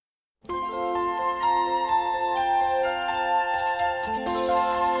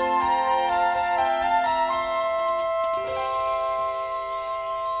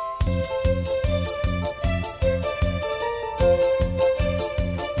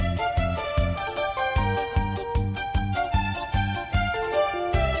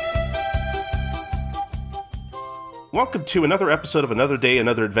Welcome to another episode of Another Day,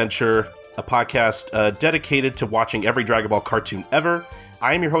 Another Adventure, a podcast dedicated to watching every Dragon Ball cartoon ever.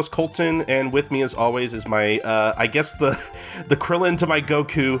 I am your host, Colton, and with me, as always, is my, I guess the Krillin to my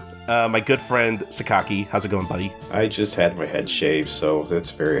Goku, my good friend, Sakaki. How's it going, buddy? I just had my head shaved, so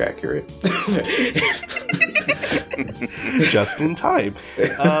that's very accurate. Just in time.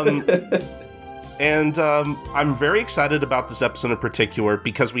 And I'm very excited about this episode in particular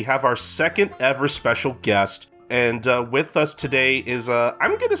because we have our second ever special guest. And with us today is,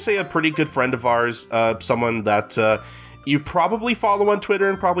 I'm going to say, a pretty good friend of ours, someone that you probably follow on Twitter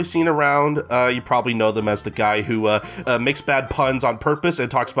and probably seen around. You probably know them as the guy who makes bad puns on purpose and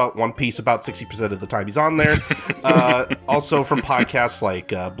talks about One Piece about 60% of the time he's on there. Also from podcasts like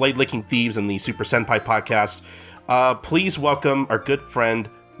Blade Licking Thieves and the Super Senpai podcast. Please welcome our good friend,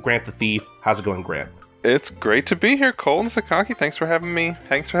 Grant the Thief. How's it going, Grant? It's great to be here, Cole and Sakaki. Thanks for having me.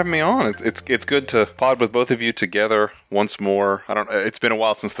 On. It's good to pod with both of you together once more. It's been a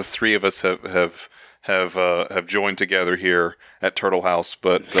while since the three of us have joined together here at Turtle House,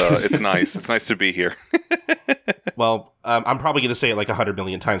 but it's nice. It's nice to be here. Well, I'm probably going to say it like 100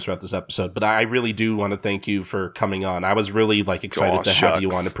 million times throughout this episode, but I really do want to thank you for coming on. I was really excited to have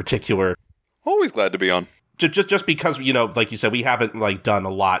you on in particular. Always glad to be on. Just because, like you said, we haven't done a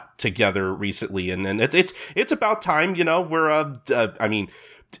lot together recently, and it's about time. We're I mean,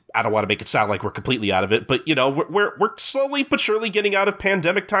 I don't want to make it sound like we're completely out of it, but we're slowly but surely getting out of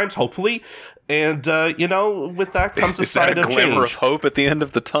pandemic times, hopefully. And with that comes a sign of change. Is that a glimmer of hope at the end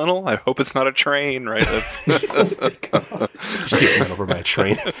of the tunnel? I hope it's not a train, right? Just get run over by a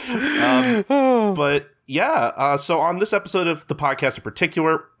train. But yeah, so on this episode of the podcast in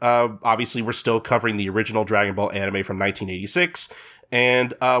particular, obviously we're still covering the original Dragon Ball anime from 1986,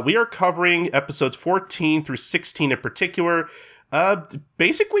 and we are covering episodes 14 through 16 in particular.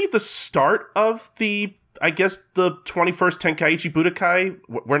 Basically the start of the 21st Tenkaichi Budokai.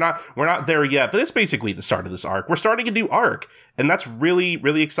 We're not there yet, but it's basically the start of this arc. We're starting a new arc, and that's really,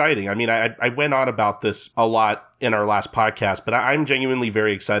 really exciting. I mean, I went on about this a lot in our last podcast, but I'm genuinely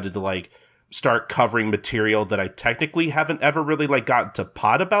very excited to start covering material that I technically haven't ever really gotten to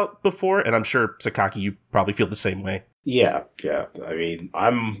pod about before, and I'm sure, Sakaki, you probably feel the same way. Yeah. I mean,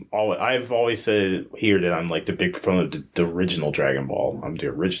 I've always said here that I'm the big proponent of the original Dragon Ball. I'm the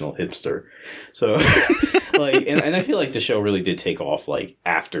original hipster. So, and I feel like the show really did take off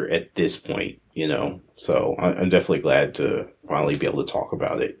after at this point, So I'm definitely glad to finally be able to talk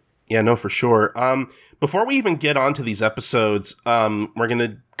about it. Yeah, no, for sure. Before we even get onto these episodes, we're going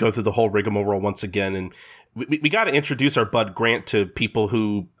to go through the whole rigmarole once again, and we got to introduce our bud Grant to people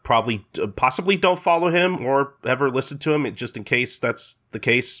who possibly don't follow him or ever listen to him, just in case that's the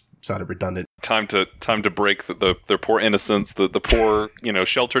case. Sounded redundant. Time to break their poor innocence, the poor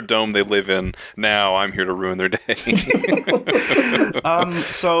sheltered dome they live in. Now I'm here to ruin their day.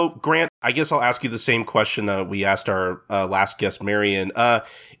 So Grant, I guess I'll ask you the same question we asked our last guest, Marion.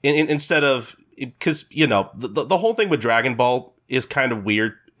 Instead of, because the whole thing with Dragon Ball is kind of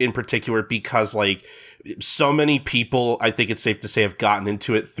weird in particular because so many people, I think it's safe to say, have gotten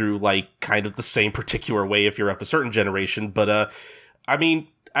into it through kind of the same particular way if you're of a certain generation. But I mean,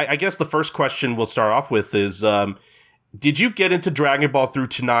 I guess the first question we'll start off with is, did you get into Dragon Ball through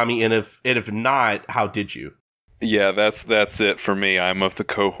Toonami? And if not, how did you? Yeah, that's it for me. I'm of the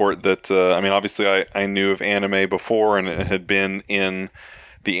cohort that, obviously I knew of anime before and had been in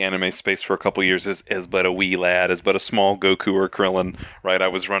the anime space for a couple years as but a wee lad, as but a small Goku or Krillin, right? I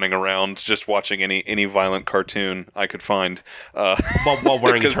was running around just watching any violent cartoon I could find. While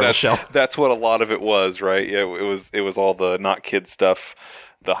wearing a turtle shell. That's what a lot of it was, right? Yeah, it was all the not kid stuff,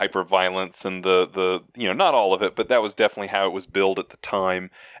 the hyper violence and the not all of it, but that was definitely how it was billed at the time,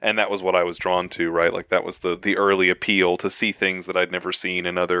 and that was what I was drawn to, right? That was the early appeal, to see things that I'd never seen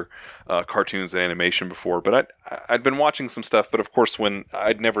in other cartoons and animation before. But I'd been watching some stuff, but of course when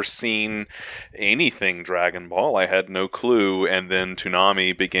I'd never seen anything Dragon Ball, I had no clue, and then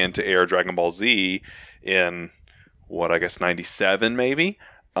Toonami began to air Dragon Ball Z in 97 maybe,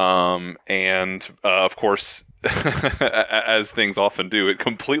 and of course, as things often do, it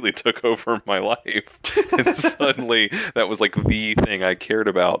completely took over my life. And suddenly that was the thing I cared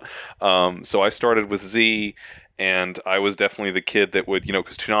about. So I started with Z, and I was definitely the kid that would,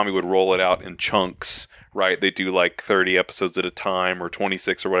 because Toonami would roll it out in chunks, right? They do 30 episodes at a time or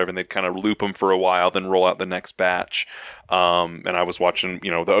 26 or whatever, and they'd kind of loop them for a while, then roll out the next batch. And I was watching,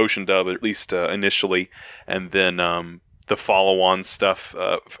 the Ocean dub, at least initially, and then the follow-on stuff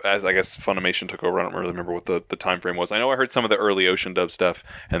as I guess Funimation took over. I don't really remember what the time frame was. I know I heard some of the early Ocean Dub stuff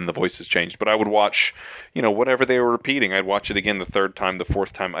and the voices changed, but I would watch, whatever they were repeating. I'd watch it again the third time, the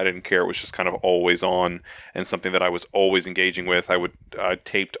fourth time. I didn't care. It was just kind of always on and something that I was always engaging with. I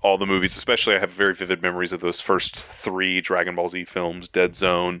taped all the movies, especially I have very vivid memories of those first 3 Dragon Ball Z films, Dead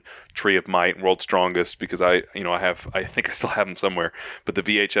Zone, Tree of Might, and World's Strongest, because I think I still have them somewhere, but the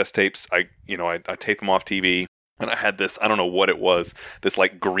VHS tapes, I tape them off TV. And I had this, I don't know what it was, this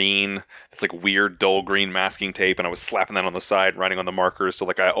weird dull green masking tape, and I was slapping that on the side, writing on the markers. So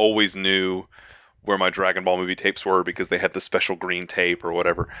I always knew where my Dragon Ball movie tapes were because they had the special green tape or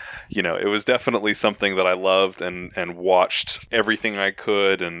whatever. It was definitely something that I loved and watched everything I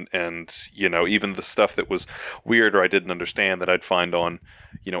could, and even the stuff that was weird or I didn't understand that I'd find on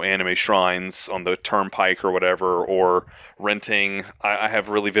anime shrines on the turnpike or whatever, or renting. I have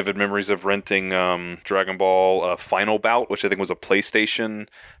really vivid memories of renting Dragon Ball Final Bout, which I think was a PlayStation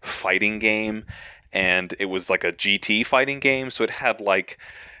fighting game, and it was like a GT fighting game, so it had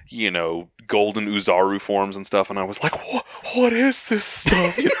golden Uzaru forms and stuff, and I was like, what is this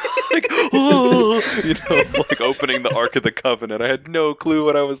stuff? Opening the Ark of the Covenant. I had no clue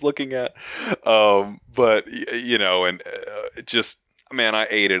what I was looking at. Man, I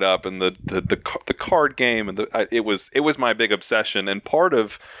ate it up, and the card game, and it was my big obsession, and part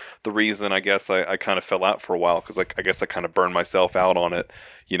of the reason I guess I kind of fell out for a while, because I guess I kind of burned myself out on it.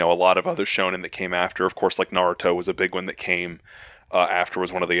 A lot of other shonen that came after, of course, Naruto was a big one that came after,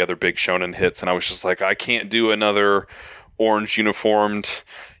 was one of the other big shonen hits, and I was just like, I can't do another orange uniformed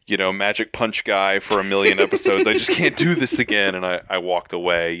magic punch guy for 1 million episodes. I just can't do this again. And I walked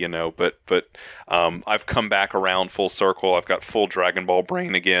away, but I've come back around full circle. I've got full Dragon Ball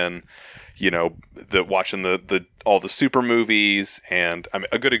brain again, watching all the super movies. And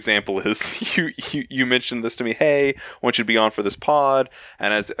a good example is you mentioned this to me. Hey, I want you to be on for this pod.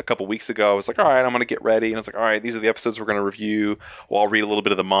 And as a couple weeks ago, I was like, all right, I'm going to get ready. And I was like, all right, these are the episodes we're going to review. Well, I'll read a little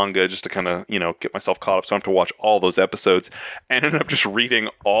bit of the manga just to kind of, get myself caught up. So I have to watch all those episodes. And ended up just reading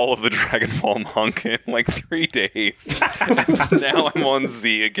all of the Dragon Ball manga in 3 days. And now I'm on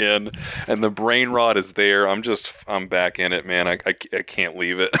Z again. And the brain rot is there. I'm back in it, man. I can't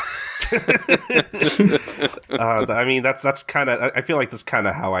leave it. That's kind of, I feel like that's kind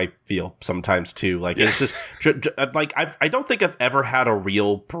of how I feel sometimes too. It's just I don't think I've ever had a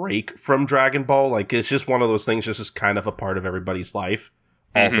real break from Dragon Ball. It's just one of those things, just kind of a part of everybody's life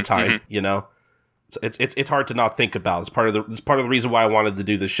all the time. It's hard to not think about. It's part of the reason why I wanted to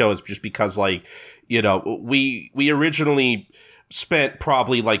do this show, is just because we originally spent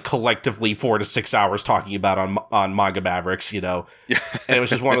probably collectively 4 to 6 hours talking about on Manga Mavericks, and it was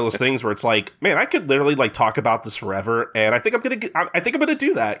just one of those things where it's like, man, I could literally talk about this forever, and I think I'm gonna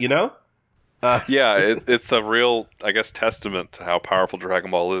do that, It's a real, I guess, testament to how powerful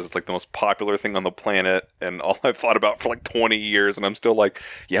Dragon Ball is. It's the most popular thing on the planet, and all I've thought about for 20 years, and I'm still like,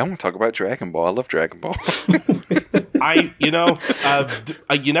 yeah, I want to talk about Dragon Ball. I love Dragon Ball.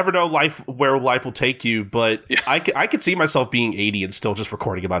 You never know where life will take you, but yeah. I could see myself being 80 and still just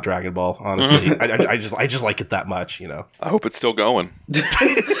recording about Dragon Ball. Honestly, I just like it that much. I hope it's still going.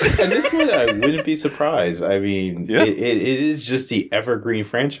 At this point, I wouldn't be surprised. I mean, yeah. it is just the evergreen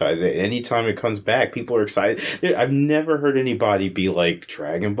franchise. Anytime it comes back, people are excited. I've never heard anybody be like,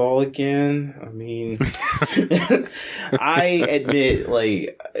 Dragon Ball again. I mean, I admit,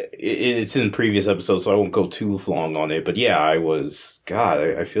 it's in previous episodes, so I won't go too long on it. But yeah, I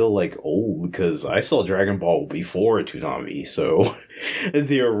feel old because I saw Dragon Ball before Toonami. So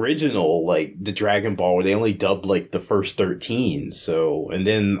the original, the Dragon Ball, where they only dubbed the first 13. So, and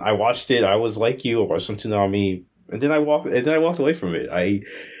then I watched it. I was like you, I watched on Toonami, and then I walked away from it.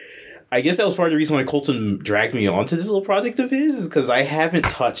 I guess that was part of the reason why Colton dragged me onto this little project of his, is because I haven't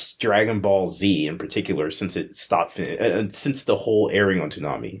touched Dragon Ball Z in particular since it stopped, since the whole airing on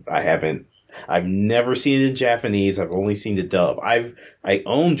Toonami. I've never seen it in Japanese. I've only seen the dub. I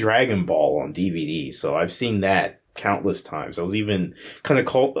own Dragon Ball on DVD, so I've seen that countless times. I was even kind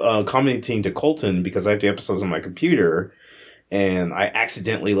of commenting to Colton because I have the episodes on my computer, and I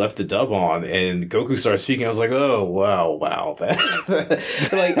accidentally left the dub on, and Goku started speaking. I was like, oh, wow.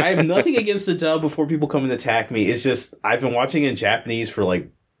 I have nothing against the dub before people come and attack me. It's just, I've been watching in Japanese for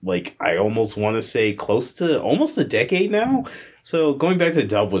I almost want to say close to almost a decade now. So going back to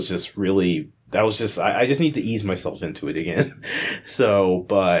dub was just really, I just need to ease myself into it again. So,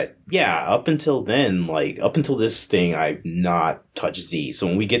 but yeah, up until then, up until this thing, I've not touched Z. So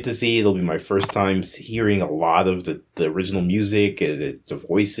when we get to Z, it'll be my first time hearing a lot of the the original music and the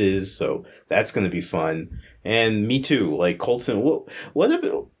voices, so that's going to be fun. And me too, like Colton. What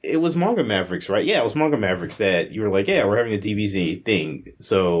it was Manga Mavericks, right? Yeah, it was Manga Mavericks that you were like, yeah, we're having a DBZ thing,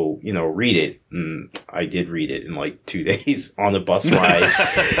 so read it. And I did read it in like 2 days on a bus ride,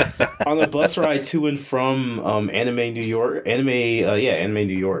 to and from Anime New York, Anime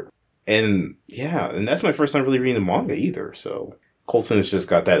New York, and that's my first time really reading the manga either. So Colton has just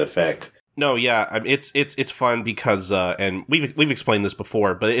got that effect. No, yeah, I mean, it's fun because and we've explained this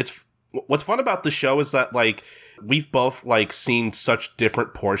before, but what's fun about the show is that, like, we've both, like, seen such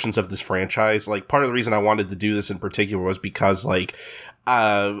different portions of this franchise. Like, part of the reason I wanted to do this in particular was because, like,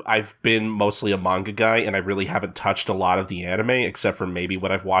 I've been mostly a manga guy, and I really haven't touched a lot of the anime, except for maybe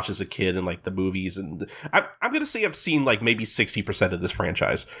what I've watched as a kid and, like, the movies. And I'm going to say I've seen, like, maybe 60% of this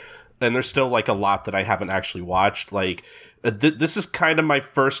franchise. And there's still, like, a lot that I haven't actually watched. Like, this is kind of my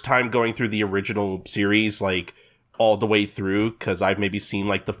first time going through the original series, like, all the way through, because I've maybe seen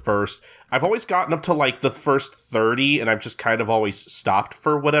like I've always gotten up to like the first 30, and I've just kind of always stopped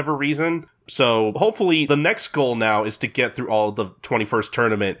for whatever reason. So hopefully the next goal now is to get through all of the 21st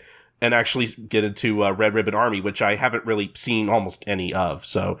tournament and actually get into Red Ribbon Army, which I haven't really seen almost any of.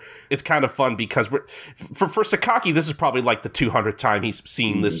 So it's kind of fun because for Sakaki, this is probably like the 200th time he's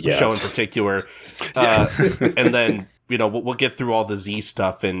seen this show in particular. And then we'll get through all the Z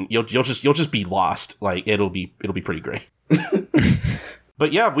stuff, and you'll just be lost. Like it'll be pretty great.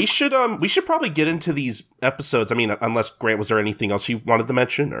 But yeah, we should probably get into these episodes. I mean, unless Grant, was there anything else you wanted to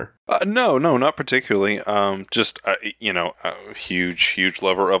mention, or? No, not particularly. Just a huge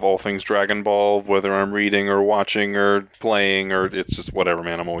lover of all things Dragon Ball, whether I'm reading or watching or playing, or it's just whatever,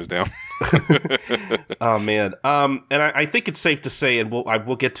 man. I'm always down. Oh man. And I think it's safe to say, and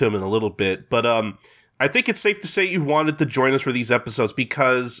we'll get to him in a little bit, but I think it's safe to say you wanted to join us for these episodes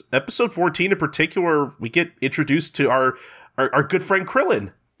because episode 14 in particular, we get introduced to our good friend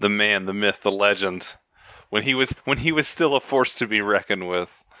Krillin. The man, the myth, the legend. When he was still a force to be reckoned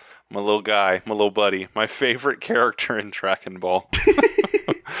with. My little guy, my little buddy, my favorite character in Dragon Ball.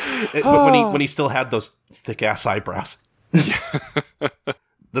 When he still had those thick ass eyebrows.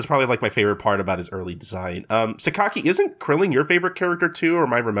 That's probably like my favorite part about his early design. Sakaki, isn't Krillin your favorite character too, or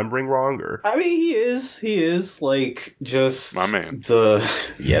am I remembering wrong? Or I mean, he is like just my man.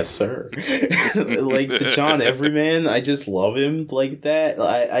 Yes, sir. Like the John Everyman. I just love him like that.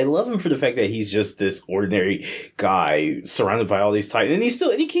 I love him for the fact that he's just this ordinary guy surrounded by all these titans,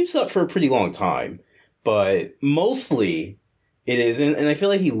 and he keeps up for a pretty long time. But mostly, it is, and I feel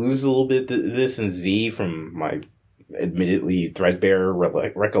like he loses a little bit this in Z from my admittedly threadbare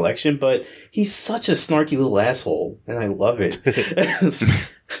recollection, but he's such a snarky little asshole, and I love it.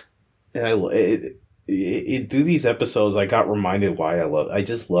 And through these episodes, I got reminded why I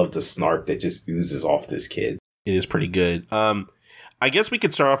just love the snark that just oozes off this kid. It is pretty good. I guess we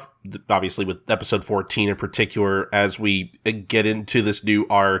could start off, obviously, with episode 14 in particular, as we get into this new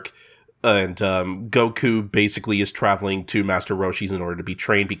arc. And Goku basically is traveling to Master Roshi's in order to be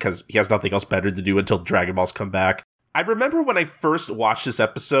trained because he has nothing else better to do until Dragon Balls come back. I remember when I first watched this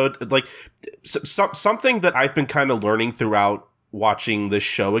episode, like something that I've been kind of learning throughout watching this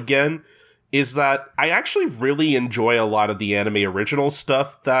show again is that I actually really enjoy a lot of the anime original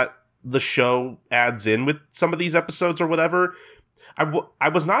stuff that the show adds in with some of these episodes or whatever. I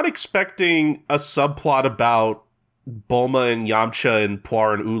was not expecting a subplot about Bulma and Yamcha and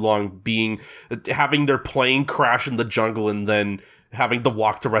Puar and Oolong having their plane crash in the jungle and then having to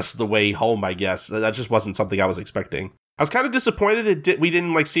walk the rest of the way home, I guess. That just wasn't something I was expecting. I was kind of disappointed we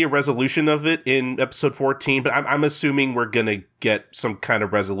didn't like see a resolution of it in episode 14, but I'm assuming we're gonna get some kind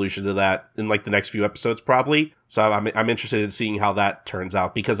of resolution to that in like the next few episodes probably. So I'm interested in seeing how that turns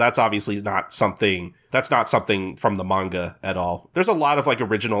out, because that's obviously not something from the manga at all. There's a lot of like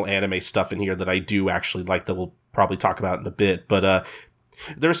original anime stuff in here that I do actually like that we'll probably talk about in a bit, but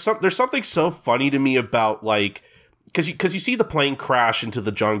there's something so funny to me about like, because you see the plane crash into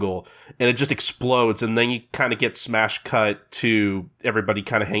the jungle and it just explodes, and then you kind of get smash cut to everybody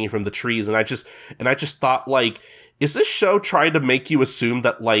kind of hanging from the trees, and I just thought, like, is this show trying to make you assume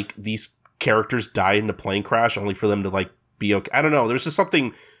that like these characters died in a plane crash only for them to like be okay? I don't know. There's just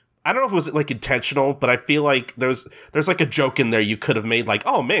something. I don't know if it was like intentional, but I feel like there's like a joke in there you could have made, like,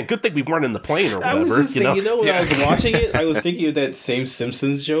 oh man, good thing we weren't in the plane or whatever. I was just thinking, when I was watching it, I was thinking of that same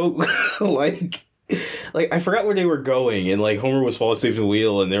Simpsons joke, Like, I forgot where they were going, and, like, Homer was falling asleep in the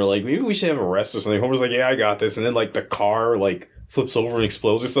wheel, and they were like, maybe we should have a rest or something. Homer's like, yeah, I got this. And then, like, the car, like, flips over and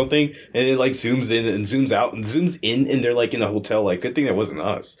explodes or something, and it like zooms in and zooms out and zooms in, and they're like in a hotel. Like, good thing that wasn't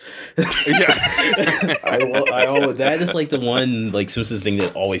us. Yeah. That is like the one like Simpsons thing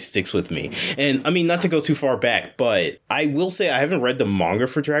that always sticks with me. And I mean, not to go too far back, but I will say I haven't read the manga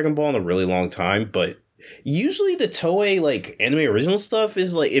for Dragon Ball in a really long time, but usually the Toei like anime original stuff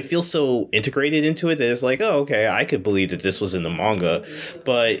is like, it feels so integrated into it that it's like, oh, okay, I could believe that this was in the manga.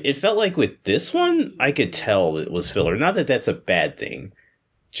 But it felt like with this one, I could tell it was filler. Not that that's a bad thing.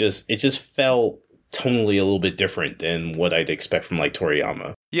 It just felt tonally a little bit different than what I'd expect from like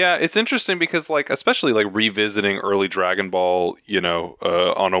Toriyama. Yeah, it's interesting because, like, especially like revisiting early Dragon Ball,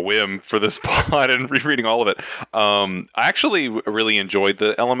 on a whim for this pod and rereading all of it. I actually really enjoyed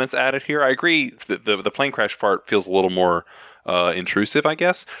the elements added here. I agree that the plane crash part feels a little more intrusive, I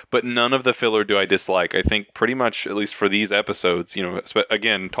guess, but none of the filler do I dislike. I think pretty much, at least for these episodes,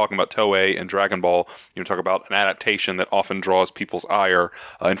 again, talking about Toei and Dragon Ball, talk about an adaptation that often draws people's ire,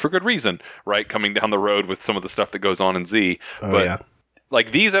 and for good reason, right? Coming down the road with some of the stuff that goes on in Z. Yeah.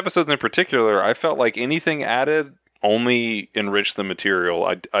 Like these episodes in particular, I felt like anything added only enriched the material.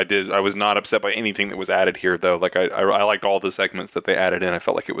 I was not upset by anything that was added here, though. Like I liked all the segments that they added in. I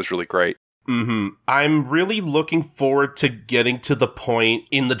felt like it was really great. Mm-hmm. I'm really looking forward to getting to the point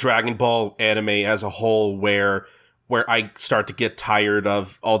in the Dragon Ball anime as a whole where I start to get tired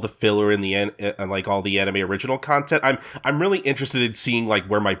of all the filler in the like all the anime original content. I'm really interested in seeing like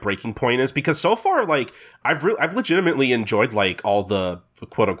where my breaking point is, because so far like I've legitimately enjoyed like all the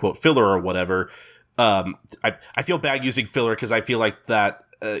quote unquote filler or whatever. I feel bad using filler because I feel like that.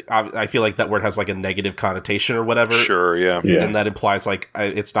 I feel like that word has like a negative connotation or whatever. Sure, yeah. And that implies like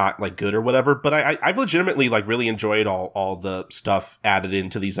it's not like good or whatever. But I've legitimately like really enjoyed all the stuff added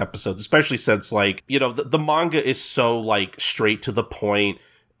into these episodes, especially since like, the manga is so like straight to the point,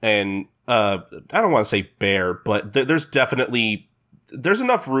 and I don't want to say bare, but there's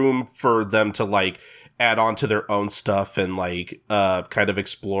enough room for them to like add on to their own stuff and like kind of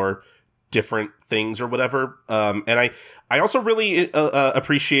explore different things or whatever. And I also really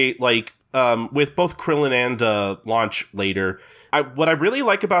appreciate like with both Krillin and Launch later, what I really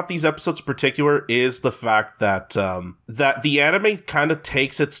like about these episodes in particular is the fact that that the anime kind of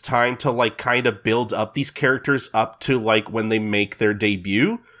takes its time to like kind of build up these characters up to like when they make their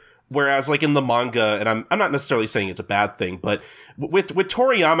debut. Whereas like in the manga, and I'm not necessarily saying it's a bad thing, but with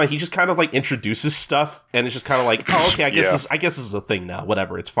Toriyama, he just kind of like introduces stuff and it's just kind of like, oh, okay, I guess this is a thing now.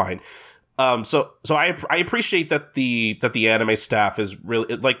 Whatever, it's fine. So I appreciate that the anime staff is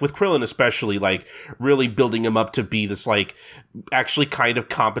really, like with Krillin especially, like really building him up to be this like actually kind of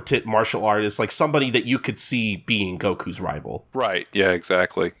competent martial artist, like somebody that you could see being Goku's rival. Right. Yeah,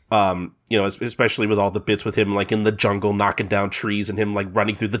 exactly. Especially with all the bits with him like in the jungle knocking down trees and him like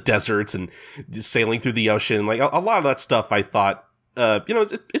running through the deserts and sailing through the ocean. Like a lot of that stuff I thought,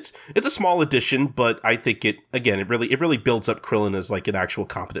 it's a small addition, but I think it really builds up Krillin as like an actual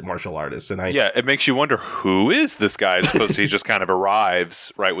competent martial artist. And it makes you wonder, who is this guy? As opposed to he just kind of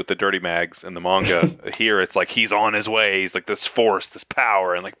arrives right with the dirty mags in the manga. Here it's like he's on his way. He's like this force, this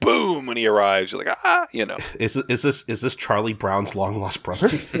power, and like boom when he arrives, you're like Is this Charlie Brown's long lost brother?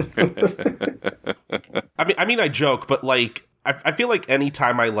 I mean I joke, but like I feel like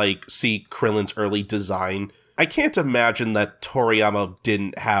anytime I like see Krillin's early design, I can't imagine that Toriyama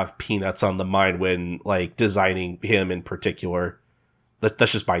didn't have peanuts on the mind when like designing him in particular.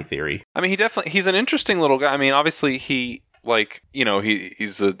 That's just my theory. I mean, he's an interesting little guy. I mean, obviously he like,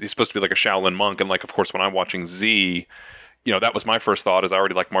 he's supposed to be like a Shaolin monk, and like of course when I'm watching Z, that was my first thought, is I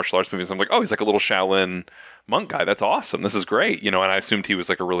already like martial arts movies. I'm like, oh, he's like a little Shaolin monk guy. That's awesome. This is great. And I assumed he was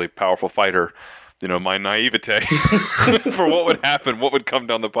like a really powerful fighter. My naivete for what would happen, what would come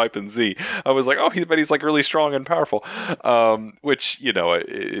down the pipe in Z. I was like, oh, but he's like really strong and powerful, which,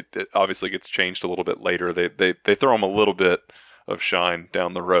 it obviously gets changed a little bit later. They throw him a little bit of shine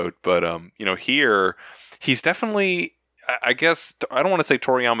down the road. But, here he's definitely, I guess, I don't want to say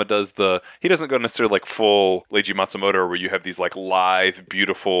Toriyama he doesn't go necessarily like full Leiji Matsumoto where you have these like live,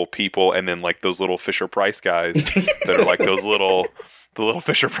 beautiful people and then like those little Fisher-Price guys that are like the little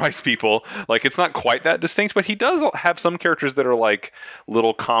Fisher-Price people. Like, it's not quite that distinct, but he does have some characters that are like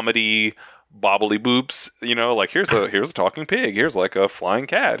little comedy bobbly boops, like here's a talking pig, here's like a flying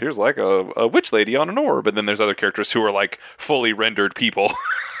cat, here's like a witch lady on an orb, and then there's other characters who are like fully rendered people.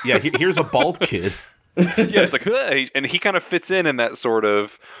 Yeah, here's a bald kid. Yeah, it's like, hey, and he kind of fits in that sort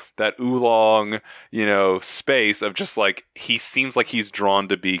of that oolong, space of just like, he seems like he's drawn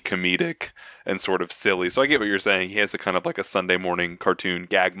to be comedic and sort of silly. So I get what you're saying. He has a kind of like a Sunday morning cartoon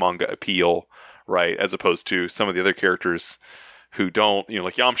gag manga appeal, right? As opposed to some of the other characters who don't,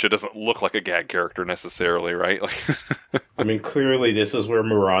 like Yamcha doesn't look like a gag character necessarily, right? Like, I mean, clearly this is where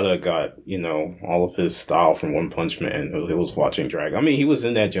Murata got, all of his style from One Punch Man. He was watching Dragon. I mean, he was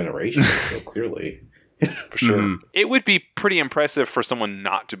in that generation, so clearly. For sure. It would be pretty impressive for someone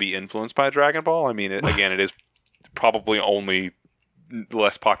not to be influenced by Dragon Ball. I mean, it is probably only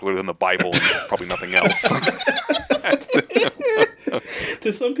less popular than the Bible and probably nothing else.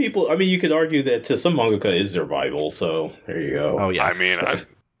 To some people, I mean, you could argue that to some mangaka is their Bible, so there you go. Oh, yeah. I mean,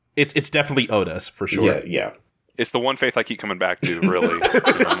 it's definitely Oda's, for sure. Yeah. It's the one faith I keep coming back to, really,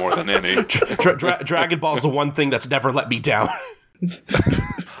 more than any. Dragon Ball's the one thing that's never let me down.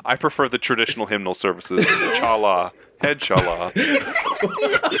 I prefer the traditional hymnal services. Chala, head chala.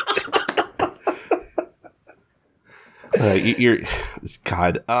 You're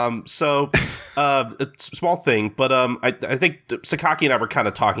God. Small thing, but I think Sakaki and I were kind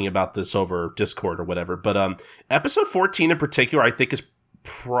of talking about this over Discord or whatever. But episode 14 in particular, I think is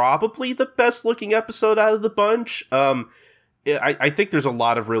probably the best looking episode out of the bunch. I think there's a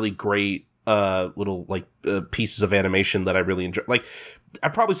lot of really great little pieces of animation that I really enjoy. Like, I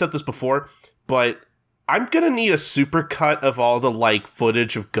probably said this before, but I'm gonna need a super cut of all the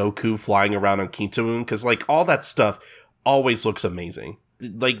footage of Goku flying around on Kintoon, because all that stuff always looks amazing.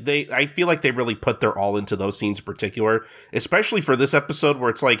 I feel like they really put their all into those scenes in particular, especially for this episode where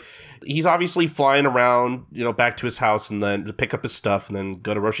it's he's obviously flying around, back to his house and then to pick up his stuff and then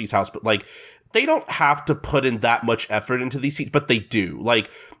go to Roshi's house, but they don't have to put in that much effort into these scenes, but they do.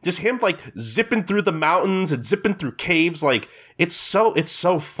 Just him zipping through the mountains and zipping through caves, it's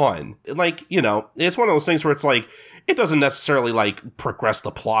so fun. It's one of those things where it's it doesn't necessarily progress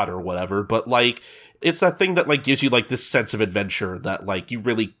the plot or whatever, but it's that thing that gives you this sense of adventure that you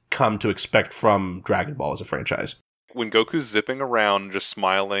really come to expect from Dragon Ball as a franchise. When Goku's zipping around just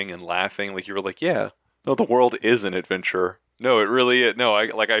smiling and laughing, you were yeah, no, the world is an adventure. No, it really is. No,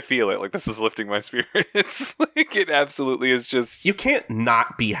 I feel it. This is lifting my spirits. It absolutely is just... You can't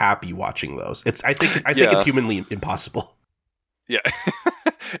not be happy watching those. I think it's humanly impossible. Yeah.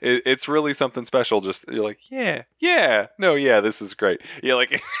 It's really something special. Just, you're yeah, this is great. Yeah,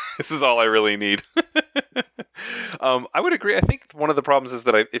 this is all I really need. I would agree. I think one of the problems is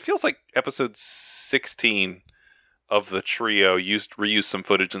that it feels like episode 16 of the trio reused some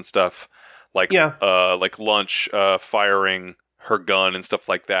footage and stuff. Like Lunch firing her gun and stuff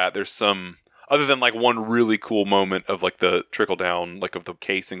like that. There's some, other than one really cool moment of the trickle down of the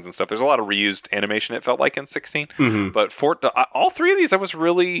casings and stuff. There's a lot of reused animation, it felt like, in 16. Mm-hmm. But for all three of these, I was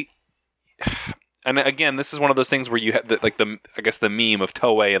really, and again, this is one of those things where you have the meme of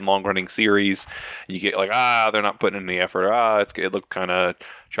Toei and long running series. You get they're not putting in any effort. It looked kind of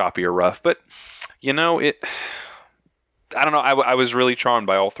choppy or rough, but I don't know. I was really charmed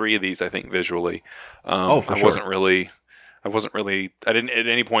by all three of these, I think, visually. For sure. I didn't at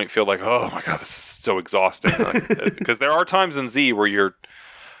any point feel oh my God, this is so exhausting. Because there are times in Z where you're,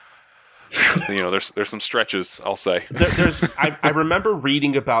 there's some stretches, I'll say. I remember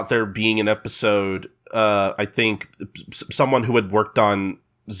reading about there being an episode, I think someone who had worked on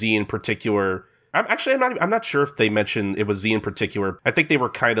Z in particular. I'm not sure if they mentioned it was Z in particular. I think they were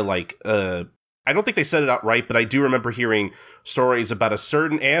kind of I don't think they said it outright, but I do remember hearing stories about a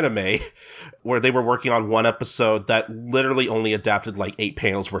certain anime where they were working on one episode that literally only adapted 8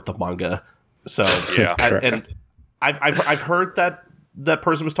 panels worth of manga. So yeah, and I've heard that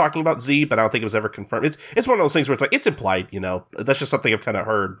person was talking about Z, but I don't think it was ever confirmed. It's one of those things where it's implied, that's just something I've kind of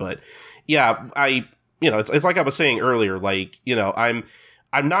heard. But yeah, it's like I was saying earlier,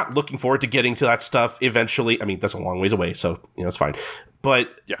 I'm not looking forward to getting to that stuff eventually. I mean, that's a long ways away, so it's fine.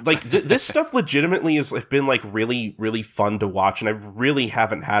 But yeah. This stuff legitimately has been really, really fun to watch, and I really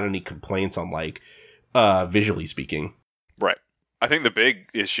haven't had any complaints on visually speaking. Right. I think the big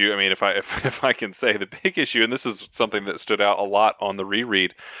issue, I mean, if I can say the big issue, and this is something that stood out a lot on the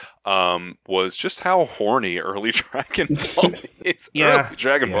reread, was just how horny early Dragon Ball is. Yeah. Early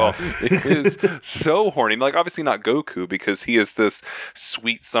Dragon Ball is so horny. Obviously not Goku, because he is this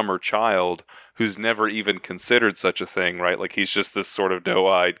sweet summer child who's never even considered such a thing, right? He's just this sort of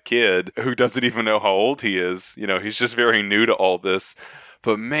doe-eyed kid who doesn't even know how old he is. He's just very new to all this.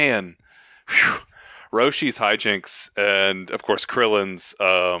 But man, Roshi's hijinks, and of course Krillin's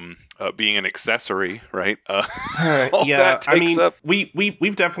being an accessory, right? Yeah, I mean,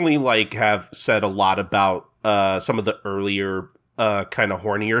 we've definitely have said a lot about some of the earlier kind of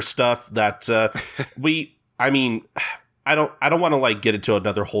hornier stuff that I don't want to get into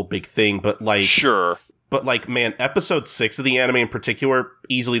another whole big thing, but sure. But man, episode 6 of the anime in particular,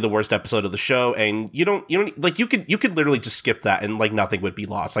 easily the worst episode of the show, and you don't you could literally just skip that and nothing would be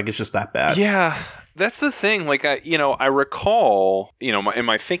lost. It's just that bad. Yeah. That's the thing. Like, I recall, in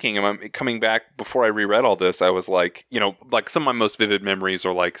my thinking, coming back before I reread all this, I was like, like some of my most vivid memories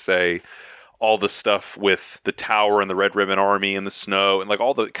are like, say, all the stuff with the tower and the Red Ribbon Army and the snow and like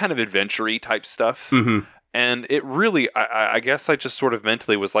all the kind of adventure-y type stuff. Mm-hmm. And it really, I guess I just sort of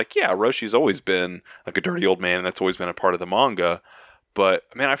mentally was like, yeah, Roshi's always been like a dirty old man, and that's always been a part of the manga. But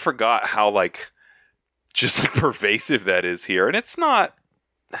man, I forgot how like just like pervasive that is here. And it's not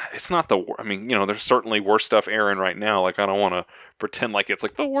there's certainly worse stuff airing right now. Like, I don't want to pretend like it's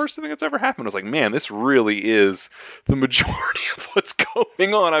like the worst thing that's ever happened. I was like, man, this really is the majority of what's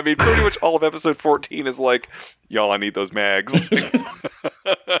going on. I mean, pretty much all of episode 14 is like, y'all, I need those mags.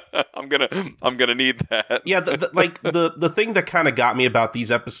 I'm gonna need that. Yeah, the thing that kind of got me about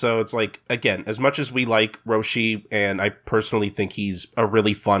these episodes, like, again, as much as we like Roshi, and I personally think he's a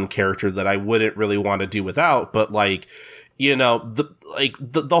really fun character that I wouldn't really want to do without, but like,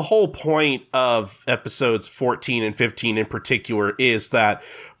 the whole point of episodes 14 and 15 in particular is that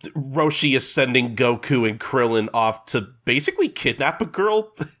Roshi is sending Goku and Krillin off to basically kidnap a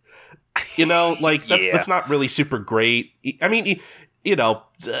girl. That's not really super great. I mean,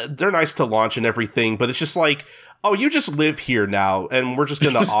 they're nice to launch and everything, but it's just like, oh, you just live here now, and we're just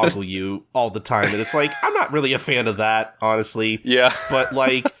gonna ogle you all the time. And it's like, I'm not really a fan of that, honestly. Yeah. But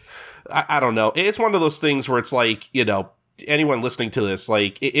like, I don't know. It's one of those things where it's like, anyone listening to this,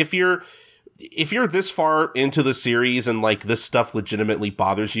 like, if you're this far into the series and like this stuff legitimately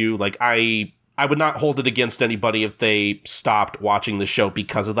bothers you, like, I would not hold it against anybody if they stopped watching the show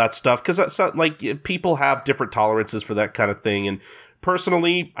because of that stuff, because that's like, people have different tolerances for that kind of thing. And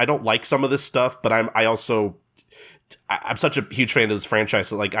personally, I don't like some of this stuff, but I'm such a huge fan of this franchise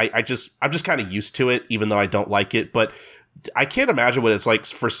that like I'm just kind of used to it, even though I don't like it. But I can't imagine what it's like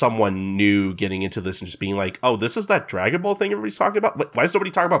for someone new getting into this and just being like, oh, this is that Dragon Ball thing everybody's talking about? Why is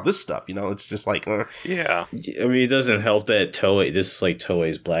nobody talking about this stuff? It's just like, Yeah. I mean, it doesn't help that Toei, this is like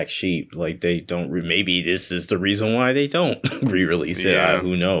Toei's black sheep. Like, they don't, maybe this is the reason why they don't re-release it.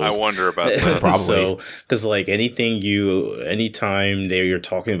 Who knows? I wonder about that. Probably. So, because like anytime you're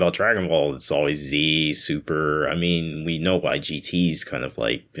talking about Dragon Ball, it's always Z, Super. I mean, we know why GT's kind of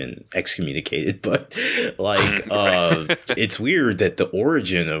like been excommunicated, but like, it's weird that the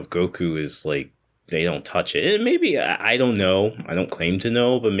origin of Goku is like, they don't touch it. And maybe, I don't know. I don't claim to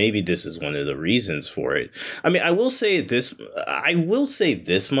know, but maybe this is one of the reasons for it. I mean, I will say this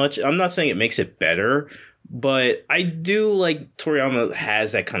much. I'm not saying it makes it better, but I do like Toriyama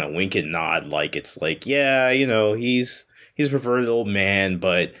has that kind of wink and nod. Like, it's like, yeah, he's a perverted old man,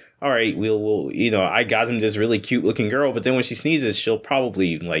 but all right, we'll I got him this really cute looking girl, but then when she sneezes, she'll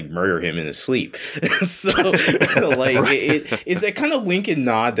probably like murder him in his sleep. So like, it's that kind of wink and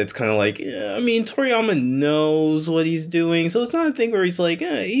nod that's kind of like, I mean, Toriyama knows what he's doing, so it's not a thing where he's like,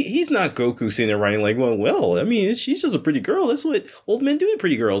 he's not Goku sitting there writing like, well, I mean, she's just a pretty girl. That's what old men do to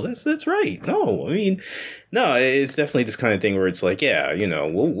pretty girls. That's right. No, I mean, no, it's definitely this kind of thing where it's like, yeah,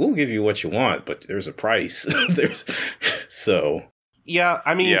 we'll give you what you want, but there's a price. So. Yeah,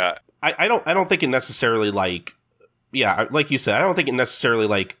 I mean, yeah. I don't think it necessarily like, yeah, like you said, I don't think it necessarily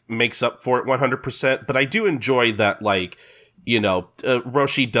like makes up for it 100%, but I do enjoy that, like,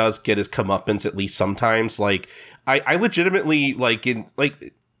 Roshi does get his comeuppance at least sometimes. Like, I legitimately, like,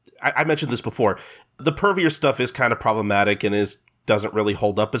 I mentioned this before, the pervier stuff is kind of problematic and doesn't really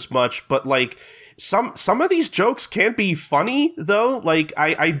hold up as much, but like, some of these jokes can be funny though. Like,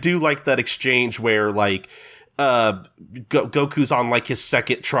 I do like that exchange where like, Goku's on like his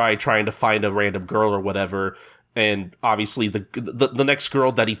second try trying to find a random girl or whatever, and obviously the next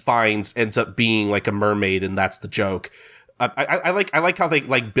girl that he finds ends up being like a mermaid, and that's the joke. I like how they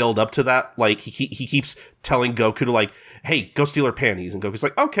like build up to that. Like, he keeps telling Goku to like, hey, go steal her panties, and Goku's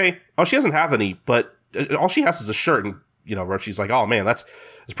like, okay. Oh, she doesn't have any, but all she has is a shirt. And Roshi's like, oh man, that's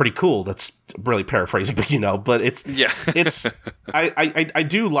pretty cool. That's really paraphrasing, but but it's, yeah, it's, I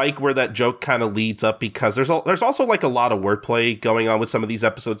do like where that joke kind of leads up, because there's also like a lot of wordplay going on with some of these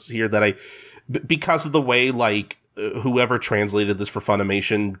episodes here that because of the way like whoever translated this for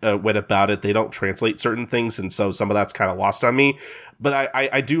Funimation went about it, they don't translate certain things, and so some of that's kind of lost on me. But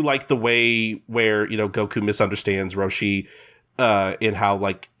I do like the way where Goku misunderstands Roshi in how,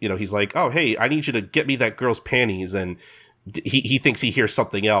 like, he's like, oh hey, I need you to get me that girl's panties, and he thinks he hears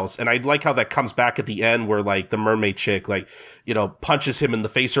something else. And I like how that comes back at the end where like the mermaid chick like punches him in the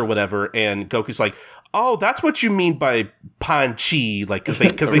face or whatever, and Goku's like, oh, that's what you mean by panchi, like because they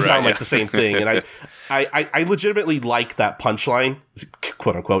right, sound like the same thing. And I legitimately like that punchline,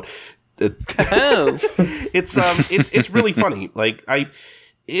 quote unquote. It's really funny. Like,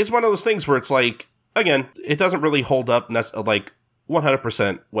 it's one of those things where it's like, again, it doesn't really hold up like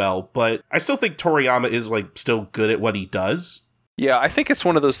 100% well, but I still think Toriyama is like still good at what he does. Yeah, I think it's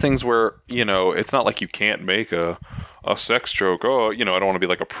one of those things where, you know, it's not like you can't make a sex joke. Oh, you know, I don't want to be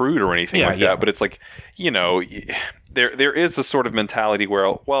like a prude or anything like that. But it's like, you know, there is a sort of mentality where,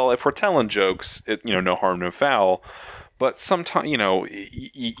 well, if we're telling jokes, no harm, no foul. But sometimes, you know,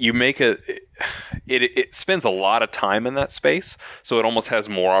 you make it spends a lot of time in that space, so it almost has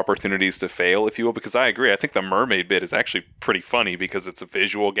more opportunities to fail, if you will. Because I agree, I think the mermaid bit is actually pretty funny because it's a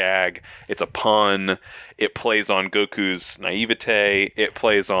visual gag, it's a pun, it plays on Goku's naivete, it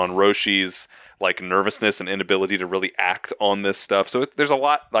plays on Roshi's like nervousness and inability to really act on this stuff. So there's a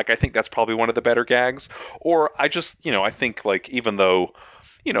lot. Like I think that's probably one of the better gags. Or I just, I think like even though,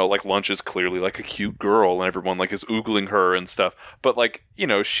 like Lunch is clearly like a cute girl and everyone like is oogling her and stuff. But like,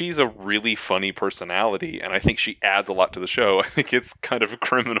 she's a really funny personality and I think she adds a lot to the show. I think it's kind of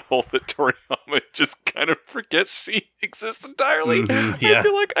criminal that Toriyama just kind of forgets she exists entirely. Mm-hmm, yeah. I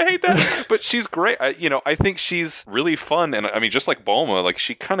feel like I hate that. But she's great. I think she's really fun. And I mean, just like Bulma, like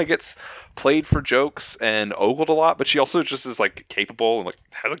she kind of gets played for jokes and ogled a lot, but she also just is like capable and like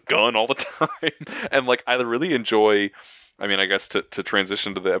has a gun all the time. And like, I really enjoy... I mean, I guess to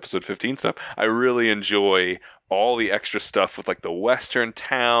transition to the episode 15 stuff, I really enjoy all the extra stuff with like the Western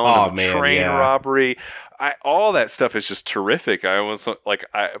town, train robbery. All that stuff is just terrific. I almost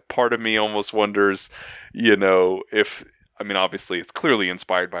part of me almost wonders, if, I mean, obviously it's clearly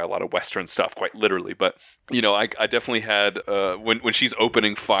inspired by a lot of Western stuff, quite literally, but I definitely had when she's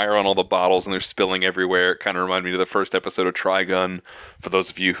opening fire on all the bottles and they're spilling everywhere, it kind of reminded me of the first episode of Trigun. For those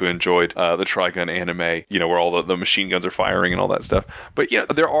of you who enjoyed the Trigun anime, where all the machine guns are firing and all that stuff. But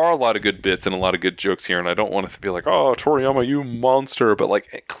there are a lot of good bits and a lot of good jokes here, and I don't want it to be like, oh, Toriyama, you monster, but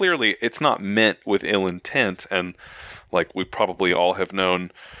like clearly it's not meant with ill intent, and like we probably all have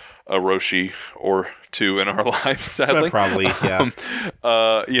known a Roshi or two in our lives, sadly. Probably, yeah.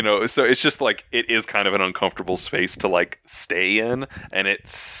 So it's just like it is kind of an uncomfortable space to like stay in, and it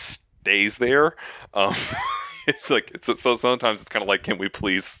stays there. It's like so sometimes it's kind of like, can we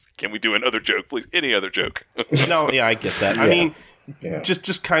do another joke, please? Any other joke? No, yeah, I get that. Yeah. I mean,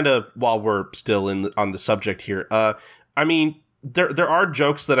 just kind of while we're still on the subject here. I mean, there are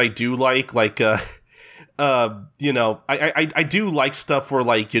jokes that I do like. I do like stuff where,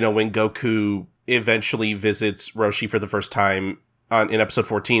 like, when Goku eventually visits Roshi for the first time in episode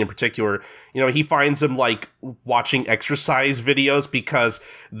 14 in particular, he finds him, like, watching exercise videos because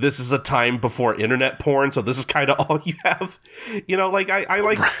this is a time before internet porn, so this is kind of all you have. I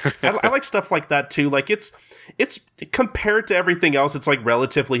like stuff like that, too. Like, it's compared to everything else, it's, like,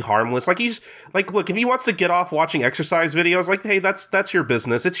 relatively harmless. Like, he's, like, look, if he wants to get off watching exercise videos, like, hey, that's your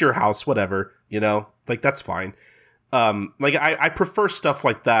business. It's your house, whatever, Like, that's fine. I prefer stuff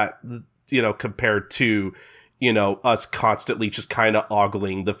like that, compared to, us constantly just kind of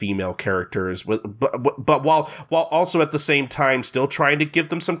ogling the female characters, but while also at the same time still trying to give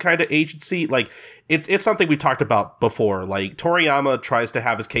them some kind of agency. Like, it's something we talked about before. Like, Toriyama tries to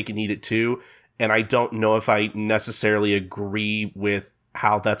have his cake and eat it too, and I don't know if I necessarily agree with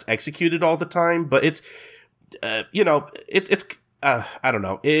how that's executed all the time. But it's, I don't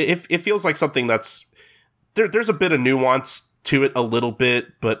know. It feels like something that's there's a bit of nuance to it, a little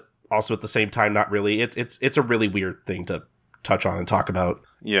bit, but also at the same time, not really. It's a really weird thing to touch on and talk about.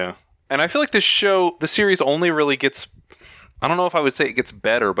 Yeah. And I feel like the series only really gets, I don't know if I would say it gets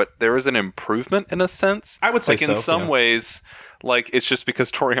better, but there is an improvement in a sense. I would say like in some ways, like it's just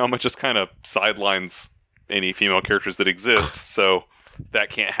because Toriyama just kind of sidelines any female characters that exist. So that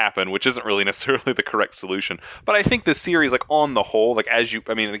can't happen, which isn't really necessarily the correct solution. But I think the series, like on the whole, like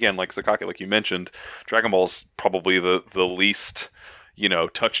again, like Sakaki, like you mentioned, Dragon Ball's probably the least,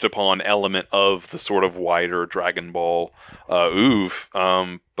 touched upon element of the sort of wider Dragon Ball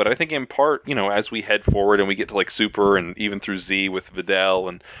oeuvre. But I think in part, as we head forward and we get to like Super and even through Z with Videl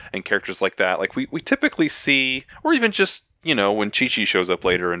and characters like that, like we typically see, or even just, when Chi-Chi shows up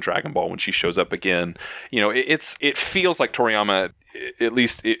later in Dragon Ball, when she shows up again, it feels like Toriyama, at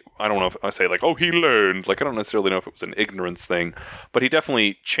least, I don't know if I say like, oh, he learned. Like, I don't necessarily know if it was an ignorance thing, but he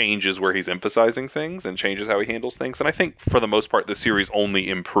definitely changes where he's emphasizing things and changes how he handles things. And I think for the most part, the series only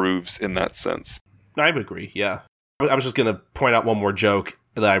improves in that sense. I would agree, yeah. I was just going to point out one more joke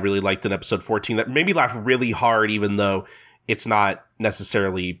that I really liked in episode 14 that made me laugh really hard, even though it's not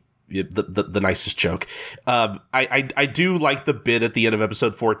necessarily the nicest joke. I do like the bit at the end of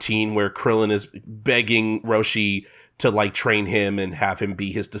episode 14 where Krillin is begging Roshi to like train him and have him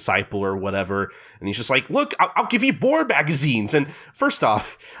be his disciple or whatever, and he's just like, look, I'll give you more magazines. And first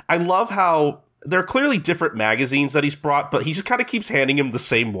off, I love how there are clearly different magazines that he's brought, but he just kind of keeps handing him the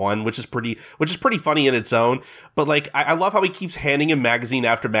same one, which is pretty funny in its own. But like, I love how he keeps handing him magazine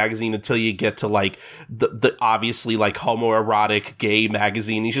after magazine until you get to like the obviously like homoerotic gay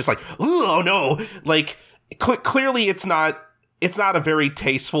magazine. He's just like, oh no, like clearly it's not a very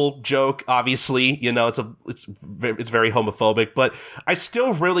tasteful joke. Obviously, you know, it's very homophobic, but I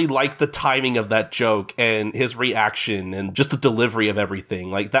still really like the timing of that joke and his reaction and just the delivery of everything.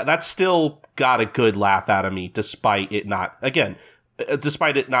 Like that still got a good laugh out of me, despite it not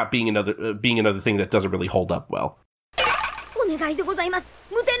being another thing that doesn't really hold up well. お願いでございます。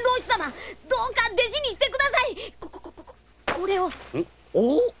無天老師様、どうか弟子にしてください。これを。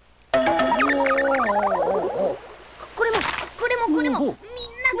お。これもみんな差し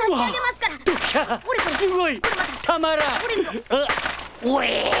上げますから。どっちゃ。すごい。たまら。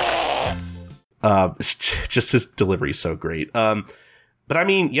Just his delivery is so great. But I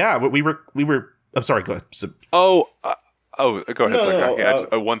mean, yeah, we were. I'm sorry. Go ahead. Go ahead.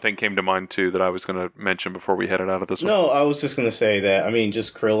 One thing came to mind too that I was going to mention before we headed out of this one. No, I was just going to say that. I mean,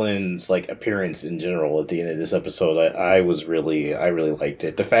 just Krillin's like appearance in general at the end of this episode, I really liked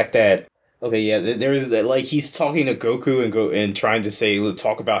it. The fact that. Okay, yeah, there's that, like, he's talking to Goku and trying to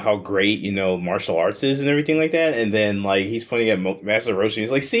talk about how great, you know, martial arts is and everything like that, and then, like, he's pointing at Master Roshi, he's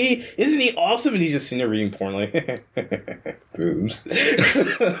like, see, isn't he awesome? And he's just sitting there reading porn, like, boobs.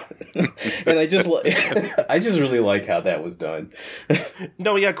 And I just really like how that was done.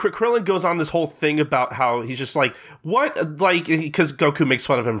 No, yeah, Krillin goes on this whole thing about how he's just like, what? Like, because Goku makes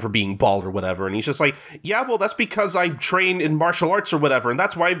fun of him for being bald or whatever, and he's just like, yeah, well, that's because I train in martial arts or whatever, and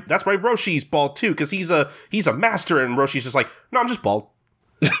that's why Roshi's bald too, because he's a master, and Roshi's just like, no, I'm just bald.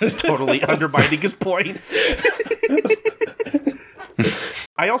 He's totally undermining his point.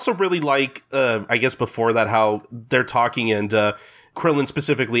 I also really like, I guess before that, how they're talking, and Krillin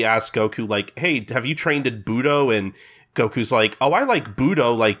specifically asks Goku, like, hey, have you trained in Budo? And Goku's like, oh, I like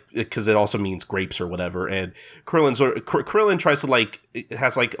Budo, like, because it also means grapes or whatever. And Krillin tries to, like,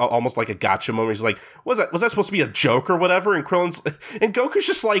 has like almost like a gotcha moment. He's like, was that supposed to be a joke or whatever? And Goku's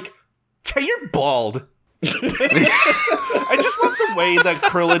just like, hey, you're bald. I just love the way that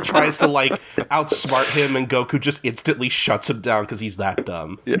Krillin tries to like outsmart him, and Goku just instantly shuts him down because he's that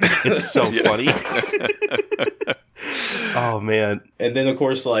dumb. Yeah. It's so funny. Oh man! And then of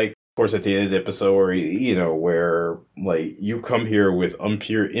course at the end of the episode, where like you've come here with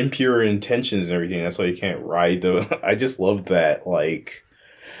impure intentions and everything. That's why you can't ride the. I just love that, like.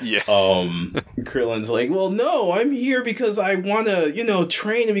 Yeah. Krillin's like, well, no, I'm here because I want to,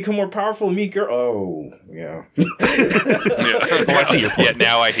 train and become more powerful and meet girl. Oh, yeah. Yeah. Oh, I see your point. Yeah,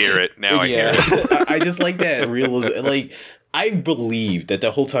 now I hear it. I hear it. I just like that realism. Like, I believe that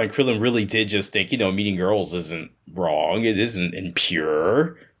the whole time Krillin really did just think, meeting girls isn't wrong. It isn't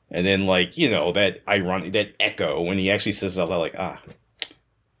impure. And then, like, that ironic, that echo when he actually says that, like,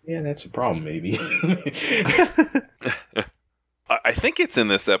 yeah, that's a problem, maybe. I think it's in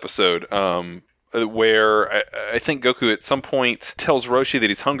this episode where I think Goku at some point tells Roshi that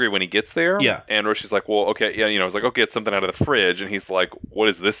he's hungry when he gets there. Yeah. And Roshi's like, well, okay, yeah, I was like, go get something out of the fridge. And he's like, what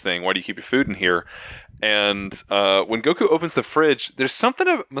is this thing? Why do you keep your food in here? And when Goku opens the fridge, there's something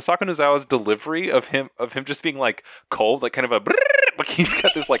of Masako Nozawa's delivery of him just being like cold, like kind of a like he's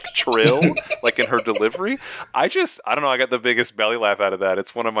got this like trill like in her delivery. I don't know, I got the biggest belly laugh out of that.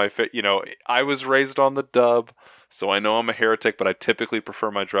 It's one of my I was raised on the dub, so I know I'm a heretic, but I typically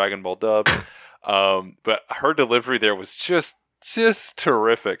prefer my Dragon Ball dub. But her delivery there was just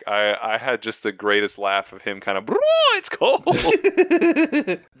terrific. I had just the greatest laugh of him kind of, it's cold.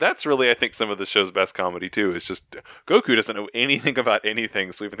 That's really, I think, some of the show's best comedy too. It's just Goku doesn't know anything about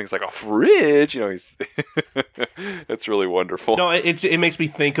anything, so even things like a fridge, he's it's really wonderful. No, it makes me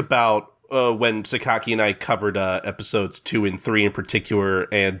think about when Sakaki and I covered episodes 2 and 3 in particular,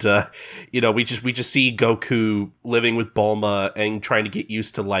 and we just see Goku living with Bulma and trying to get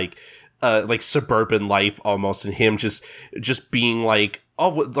used to like suburban life almost, and him just being like,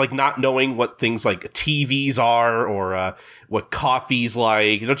 like not knowing what things like TVs are or what coffee's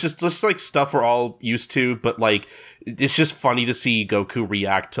like, just like stuff we're all used to, but like it's just funny to see Goku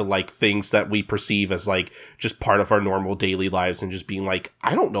react to like things that we perceive as like just part of our normal daily lives, and just being like,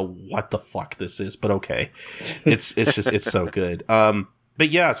 I don't know what the fuck this is, but okay. It's so good. But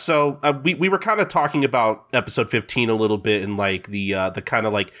yeah, so we were kind of talking about episode 15 a little bit, and like the kind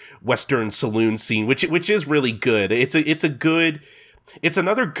of like Western saloon scene, which is really good. It's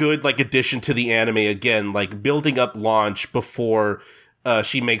another good like addition to the anime, again, like building up Launch before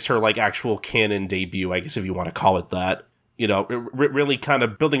she makes her like actual canon debut, I guess, if you want to call it that. Really kind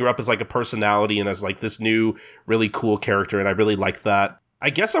of building her up as like a personality and as like this new really cool character, and I really like that. I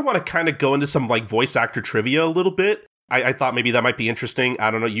guess I want to kind of go into some like voice actor trivia a little bit. I thought maybe that might be interesting.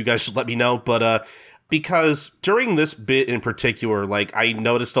 I don't know. You guys should let me know. But because during this bit in particular, like I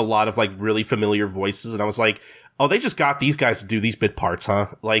noticed a lot of like really familiar voices, and I was like, oh, they just got these guys to do these bit parts, huh?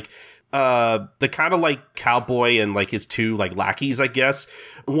 Like the kind of like cowboy and like his two like lackeys, I guess.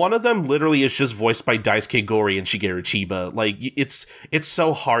 One of them literally is just voiced by Daisuke Gori and Shigeru Chiba. Like it's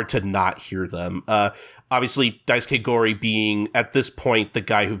so hard to not hear them. Obviously, Daisuke Gori being, at this point, the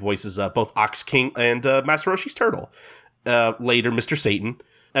guy who voices both Ox King and Master Roshi's turtle. Later, Mr. Satan.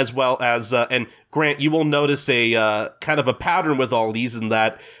 As well as, and Grant, you will notice a kind of a pattern with all these in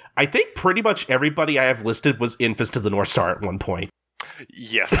that I think pretty much everybody I have listed was in Fist of the North Star at one point.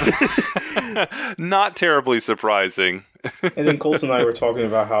 Yes. Not terribly surprising. And then Colson and I were talking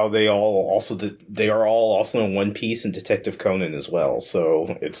about how they are all also in One Piece and Detective Conan as well.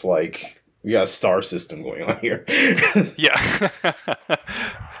 So it's like... we got a star system going on here. Yeah.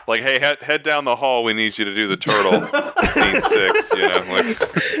 Like, hey, head down the hall. We need you to do the turtle. Scene 6, you know.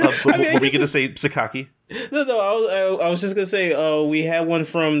 Like, were we going to say Sakaki? No, I was just going to say, we had one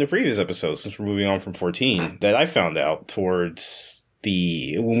from the previous episode, since we're moving on from 14, that I found out towards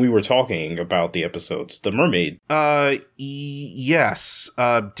when we were talking about the episodes, the mermaid. Yes.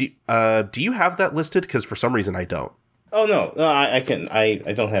 Do you have that listed? Because for some reason I don't. Oh, no, I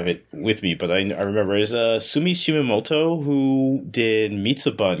don't have it with me, but I remember it's Sumi Shimamoto, who did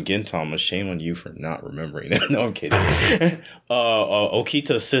Mitsuba and Gintama. Shame on you for not remembering that. No, I'm kidding.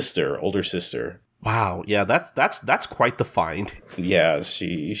 Okita's sister, older sister. Wow, yeah, that's quite the find. Yeah,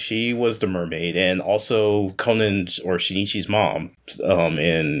 she was the mermaid, and also Conan or Shinichi's mom,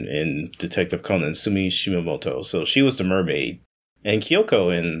 in Detective Conan, Sumi Shimamoto. So she was the mermaid. And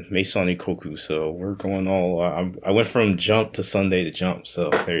Kyoko in Meisani Koku, so we're going all... I went from Jump to Sunday to Jump, so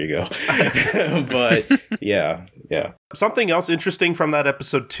there you go. But, yeah. Something else interesting from that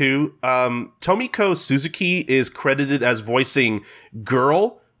episode, too. Tomiko Suzuki is credited as voicing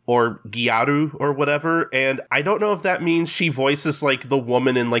Girl, or Gyaru, or whatever, and I don't know if that means she voices, like, the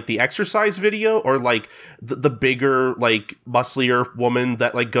woman in, like, the exercise video, or, like, the bigger, like, musclier woman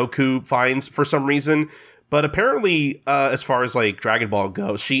that, like, Goku finds for some reason. But apparently, as far as like Dragon Ball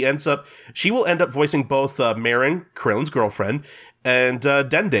goes, she will end up voicing both Marin, Krillin's girlfriend, and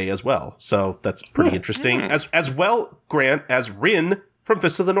Dende as well. So that's pretty interesting. As well, Grant, as Rin from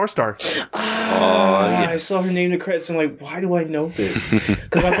Fist of the North Star. I saw her name in the credits. And I'm like, why do I know this?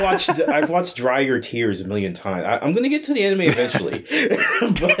 Because I've watched Dry Your Tears a million times. I'm going to get to the anime eventually.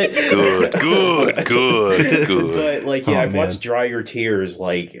 Good. But like, yeah, I've watched Dry Your Tears.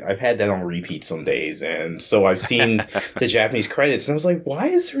 Like, I've had that on repeat some days, and so I've seen the Japanese credits, and I was like, why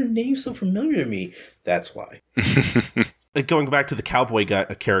is her name so familiar to me? That's why. Going back to the cowboy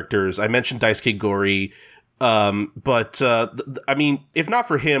characters, I mentioned Daisuke Gori. But I mean, if not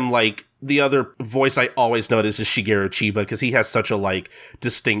for him, like, the other voice I always notice is Shigeru Chiba, because he has such a, like,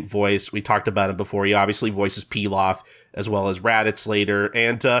 distinct voice. We talked about him before. He obviously voices Pilaf, as well as Raditz later.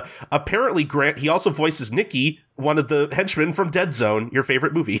 And apparently, Grant, he also voices Nikki, one of the henchmen from Dead Zone, your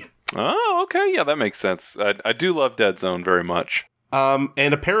favorite movie. Oh, okay. Yeah, that makes sense. I do love Dead Zone very much.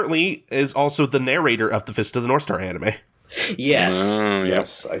 And apparently is also the narrator of the Fist of the North Star anime.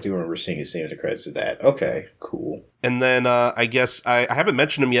 Yes, I do remember seeing his name in the credits of that. Okay, cool. And then I guess I haven't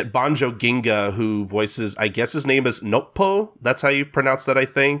mentioned him yet, Banjo Ginga, who voices, I guess his name is Noppo. That's how you pronounce that, I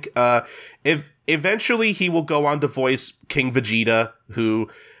think. If eventually he will go on to voice King Vegeta, who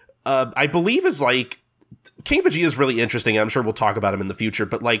I believe is like... King Vegeta is really interesting. I'm sure we'll talk about him in the future,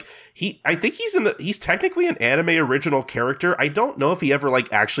 but like I think he's technically an anime original character. I don't know if he ever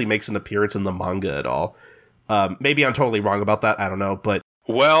like actually makes an appearance in the manga at all. Maybe I'm totally wrong about that. I don't know, but...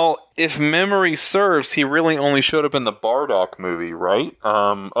 Well, if memory serves, he really only showed up in the Bardock movie, right?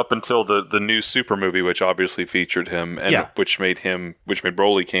 Up until the new Super movie, which obviously featured him, and which made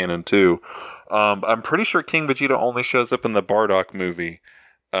Broly canon too. I'm pretty sure King Vegeta only shows up in the Bardock movie.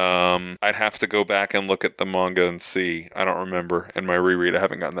 I'd have to go back and look at the manga and see. I don't remember in my reread. I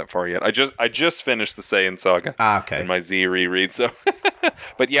haven't gotten that far yet. I just finished the Saiyan Saga. Okay. In my Z reread. So,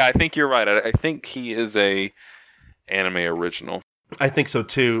 but yeah, I think you're right. I think he is a anime original. I think so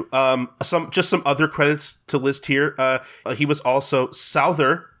too. Some other credits to list here. He was also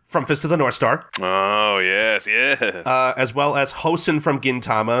Souther from Fist of the North Star. Oh, yes. As well as Hosen from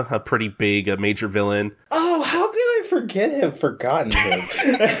Gintama, a pretty big major villain. Oh, how could I forgotten him?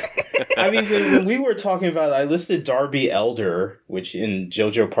 I mean, when we were talking about it, I listed Darby Elder, which in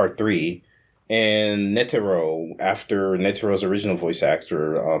JoJo Part 3, and Netero, after Netero's original voice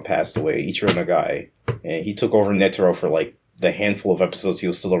actor passed away, Ichiro Nagai. And he took over Netero for, like, the handful of episodes he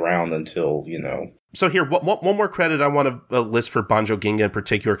was still around until, So here, one more credit I want to list for Banjo Ginga in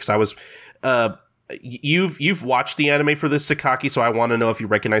particular, because I was, you've watched the anime for this, Sakaki, so I want to know if you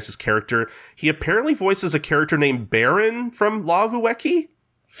recognize his character. He apparently voices a character named Baron from Law of Ueki.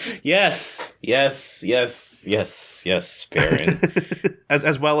 Yes, Baron.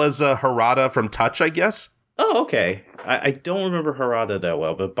 as well as Harada from Touch, I guess. Oh, okay. I don't remember Harada that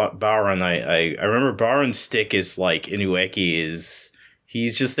well, but Baron, I remember Baron's stick is like, in Ueki is,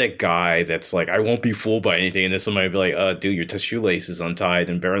 he's just that guy that's like, I won't be fooled by anything, and then somebody will be like, dude, your shoelace is untied,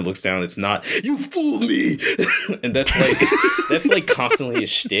 and Baron looks down, it's not, you fooled me! And that's like constantly a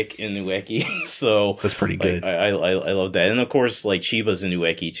shtick in Ueki, so... That's pretty good. I love that. And of course, like, Chiba's in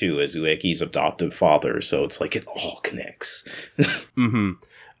Ueki too, as Ueki's adoptive father, so it's like, it all connects. Mm-hmm.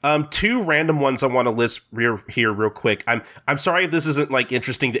 Two random ones I want to list here real quick. I'm sorry if this isn't like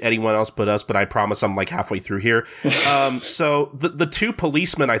interesting to anyone else but us, but I promise I'm like halfway through here. So the two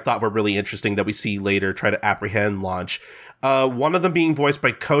policemen I thought were really interesting that we see later try to apprehend Launch. One of them being voiced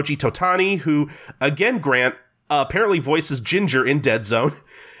by Koji Totani, who again, Grant, apparently voices Ginger in Dead Zone.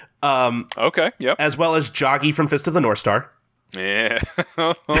 Okay, yep. As well as Joggy from Fist of the North Star. Yeah.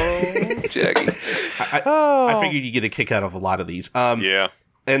 Oh, Jaggy. I figured you get a kick out of a lot of these. Yeah.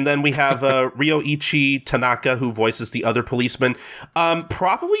 And then we have Ryoichi Tanaka, who voices the other policeman.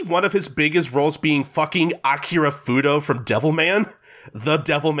 Probably one of his biggest roles being fucking Akira Fudo from Devilman. The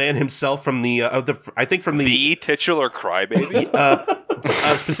Devilman himself from the titular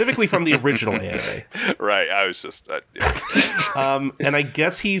crybaby? Specifically from the original anime. Right, I was just... and I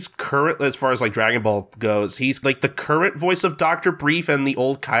guess he's current, as far as like Dragon Ball goes, he's like the current voice of Dr. Brief and the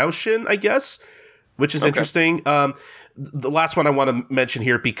old Kaioshin, I guess, which is interesting. The last one I want to mention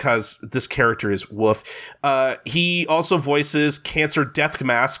here, because this character is woof. He also voices Cancer Death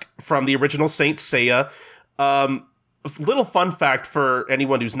Mask from the original Saint Seiya. Little fun fact for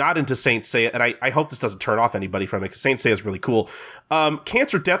anyone who's not into Saint Seiya, and I hope this doesn't turn off anybody from it, because Saint Seiya is really cool.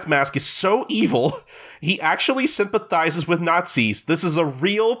 Cancer Death Mask is so evil, he actually sympathizes with Nazis. This is a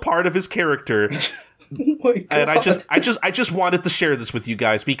real part of his character. Oh my God. And I just wanted to share this with you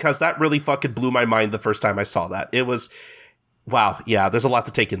guys, because that really fucking blew my mind the first time I saw that. It was, wow, yeah, there's a lot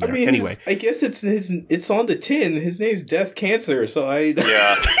to take in there. I mean, anyway, I guess it's on the tin. His name's Death Cancer, so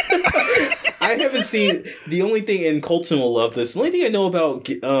Yeah. I haven't seen, the only thing, and Colton will love this, the only thing I know about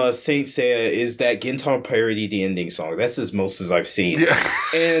Saint Seiya is that Gintama parodied the ending song. That's as most as I've seen. Yeah.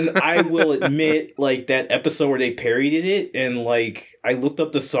 And I will admit, like, that episode where they parodied it, and, like, I looked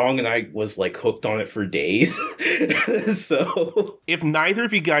up the song and I was, like, hooked on it for days. So... if neither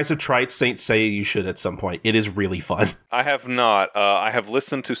of you guys have tried Saint Seiya, you should at some point. It is really fun. I have not. I have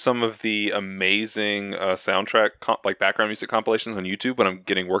listened to some of the amazing soundtrack, like background music compilations on YouTube when I'm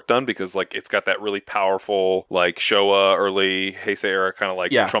getting work done, because like it's got that really powerful, like Showa, early Heisei era kind of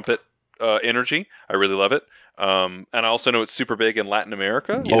like trumpet energy. I really love it. And I also know it's super big in Latin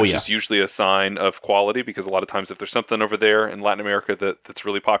America, which is usually a sign of quality, because a lot of times if there's something over there in Latin America that's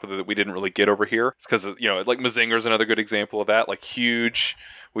really popular that we didn't really get over here, it's because, like Mazinger is another good example of that, like huge.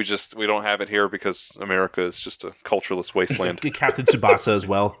 We don't have it here because America is just a cultureless wasteland. Captain Tsubasa as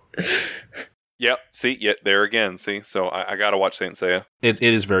well. Yep. See, there again. See, so I gotta watch Saint Seiya. It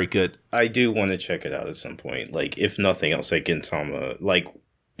is very good. I do want to check it out at some point. Like, if nothing else, like Gintama, like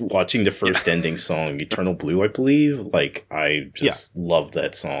watching the first ending song, Eternal Blue, I believe. Like, I just love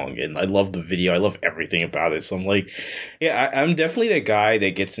that song, and I love the video. I love everything about it. So I'm like, I'm definitely that guy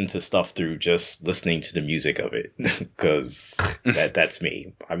that gets into stuff through just listening to the music of it, because that's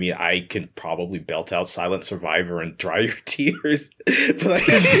me. I mean, I can probably belt out Silent Survivor and Dry Your Tears, but I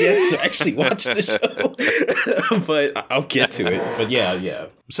have yet to actually watch the show. But I'll get to it. But yeah.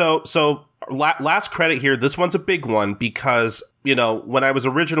 So last credit here. This one's a big one, because when I was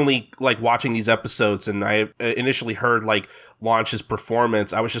originally like watching these episodes and I initially heard like Launch's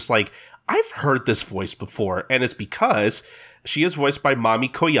performance, I was just like, I've heard this voice before, and it's because she is voiced by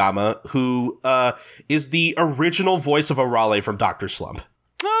Mami Koyama, who is the original voice of Arale from Dr. Slump.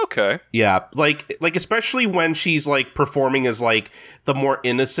 Okay. Yeah, like especially when she's like performing as like the more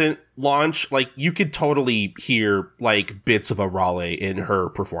innocent Launch, like you could totally hear like bits of Arale in her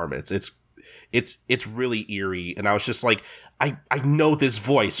performance. It's really eerie, and I was just like, I know this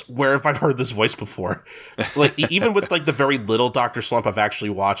voice. Where have I heard this voice before? Like, even with like the very little Dr. Slump I've actually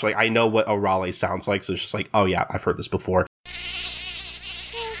watched, like I know what Arale sounds like, so it's just like, oh yeah, I've heard this before.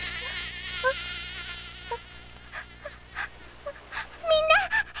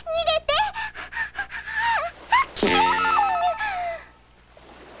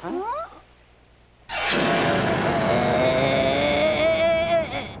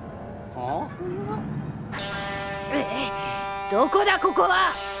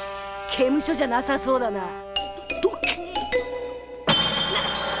 刑務所じゃなさそうだな。なんだ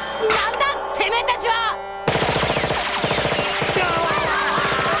てめえたちは。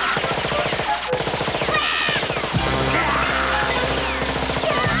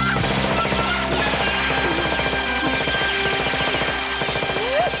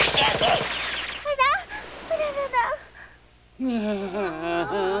す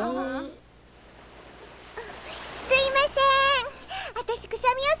いません。私くしゃ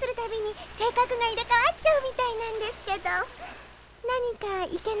みをするたびに性格が入れ替わっちゃうみたいなんですけど、何か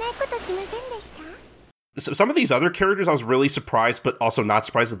いけないことしませんでした？So some of these other characters I was really surprised, but also not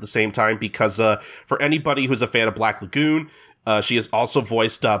surprised at the same time, because for anybody who's a fan of Black Lagoon, she has also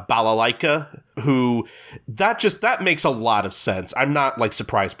voiced Balalaika, who that makes a lot of sense. I'm not like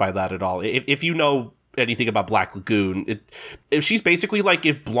surprised by that at all. If you know anything about Black Lagoon, if she's basically like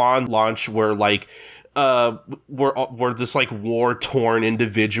if Blonde Launch were like were this like war torn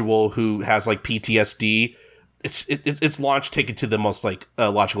individual who has like PTSD. It's Launch taken to the most like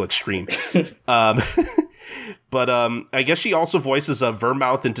logical extreme. But I guess she also voices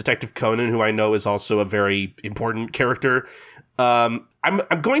Vermouth in Detective Conan, who I know is also a very important character. I'm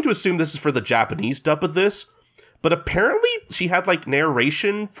going to assume this is for the Japanese dub of this, but apparently she had like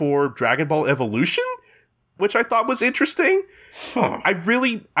narration for Dragon Ball Evolution, which I thought was interesting. Huh. I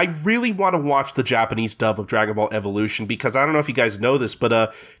really want to watch the Japanese dub of Dragon Ball Evolution, because I don't know if you guys know this,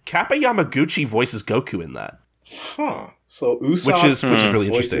 but Kappa Yamaguchi voices Goku in that. Huh. So Usopp Which is really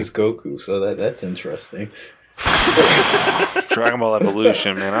interesting. voices Goku, so that's interesting. Dragon Ball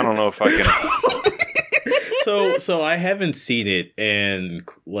Evolution, man. I don't know if I can. So I haven't seen it, and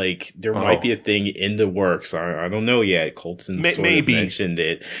like there might be a thing in the works. I don't know yet. Colton sort of mentioned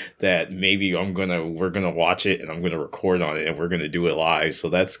it, that maybe we're gonna watch it, and I'm gonna record on it, and we're gonna do it live. So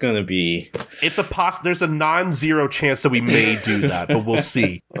that's gonna be. There's a non-zero chance that we may do that, but we'll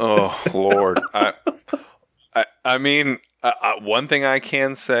see. Oh Lord, I mean, one thing I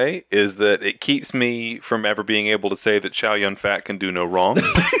can say is that it keeps me from ever being able to say that Chow Yun-Fat can do no wrong,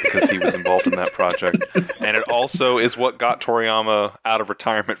 because he was involved in that project. And it also is what got Toriyama out of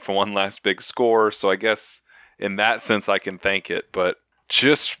retirement for one last big score, so I guess in that sense I can thank it. But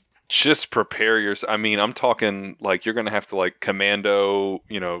just prepare yourself. I mean, I'm talking like you're going to have to like commando,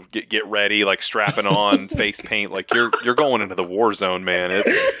 get ready, like strapping on, face paint, like you're going into the war zone, man.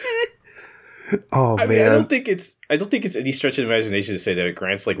 Oh I man! mean, I don't think it's any stretch of imagination to say that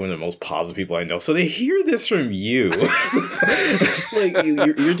Grant's like one of the most positive people I know. So they hear this from you, like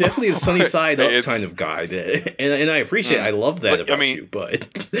you're definitely a sunny side up kind of guy, and I appreciate. I love that about you,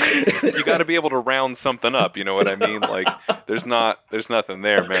 but you got to be able to round something up. You know what I mean? Like there's nothing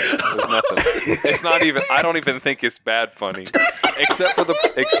there, man. There's nothing. It's not even. I don't even think it's bad funny, except for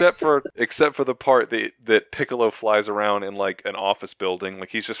the part that Piccolo flies around in like an office building,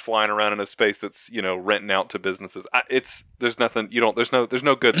 like he's just flying around in a space that's renting out to businesses. There's nothing. There's no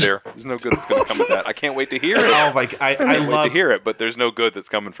good there. There's no good that's going to come of that. I can't wait to hear it. Oh my! I love to hear it, but there's no good that's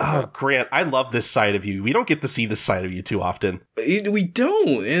coming from that. Grant, I love this side of you. We don't get to see this side of you too often. We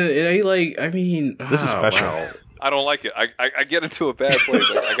don't. And I mean, this is special. Wow. I don't like it. I get into a bad place.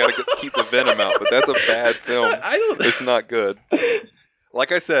 I gotta keep the venom out, but that's a bad film. It's not good.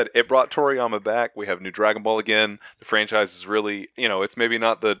 Like I said, it brought Toriyama back. We have new Dragon Ball again. The franchise is really, it's maybe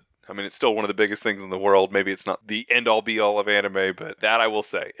not it's still one of the biggest things in the world. Maybe it's not the end-all be-all of anime, but that I will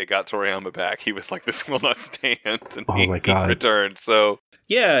say, it got Toriyama back. He was like, this will not stand, and he returned. So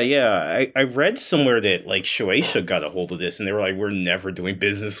Yeah. I read somewhere that like Shueisha got a hold of this, and they were like, "We're never doing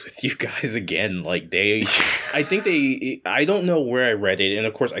business with you guys again." Like I don't know where I read it, and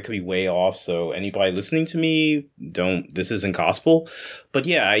of course I could be way off. So anybody listening to me, this isn't gospel, but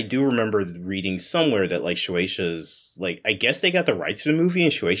yeah, I do remember reading somewhere that like Shueisha's like, I guess they got the rights to the movie,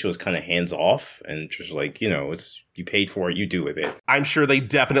 and Shueisha was kind of hands off and just like, it's. You paid for it, you do with it. I'm sure they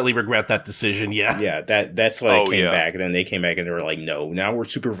definitely regret that decision, yeah. Yeah, that's why it came back. And then they came back and they were like, no, now we're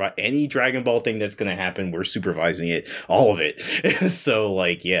any Dragon Ball thing that's going to happen, we're supervising it, all of it. So,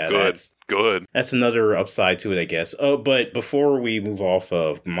 like, yeah. Good. That's another upside to it, I guess. Oh, but before we move off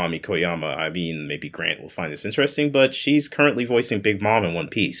of Mami Koyama, I mean, maybe Grant will find this interesting, but she's currently voicing Big Mom in One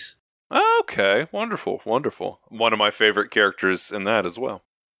Piece. Okay, wonderful. One of my favorite characters in that as well.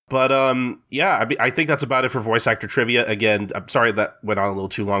 But I think that's about it for voice actor trivia. Again, I'm sorry that went on a little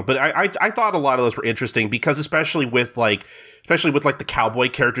too long, but I thought a lot of those were interesting because especially with the cowboy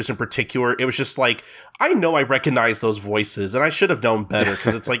characters in particular, it was just like, I know I recognize those voices and I should have known better,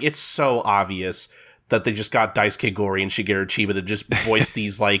 because it's like, it's so obvious that they just got Daisuke Gori and Shigeru Chiba to just voice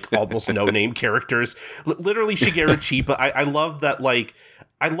these like almost no-name characters. Literally Shigeru Chiba. I love that, like,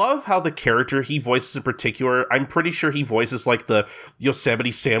 I love how the character he voices in particular, I'm pretty sure he voices like the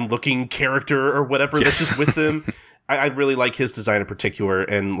Yosemite Sam looking character or whatever that's just with them. I really like his design in particular,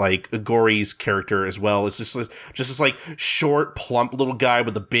 and like Gory's character as well. It's just this like short, plump little guy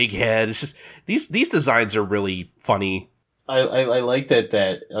with a big head. It's just these designs are really funny. I like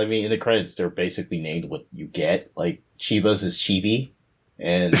that. I mean, in the credits, they're basically named what you get. Like Chiba's is Chibi,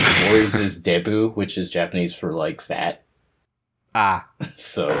 and Gory's is Debu, which is Japanese for like fat.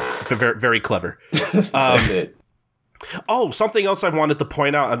 So very, very clever. That's it. Oh, something else I wanted to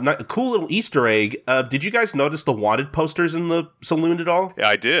point out, a cool little Easter egg. Did you guys notice the wanted posters in the saloon at all? Yeah,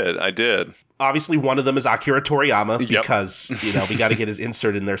 I did. Obviously, one of them is Akira Toriyama Yep. because, we got to get his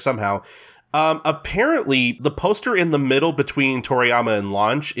insert in there somehow. Apparently, the poster in the middle between Toriyama and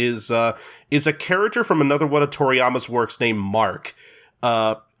Launch is a character from another one of Toriyama's works named Mark.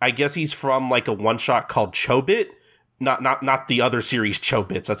 I guess he's from like a one-shot called Chobit. Not the other series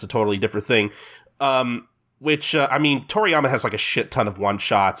Chobits. That's a totally different thing. Which, Toriyama has like a shit ton of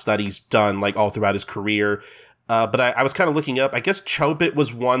one-shots that he's done like all throughout his career. But I was kind of looking up. I guess Chobit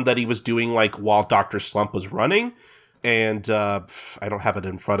was one that he was doing like while Dr. Slump was running. And I don't have it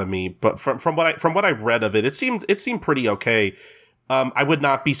in front of me. But from what I read of it, it seemed pretty okay. I would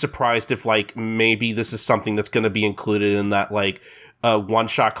not be surprised if like maybe this is something that's going to be included in that like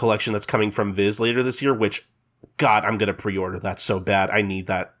one-shot collection that's coming from Viz later this year, which, God, I'm going to pre-order that so bad. I need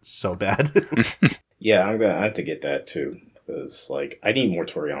that so bad. Yeah, I have to get that too, because like I need more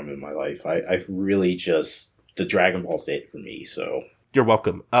Toriyama in my life. I've really just the Dragon Ball's it for me. So you're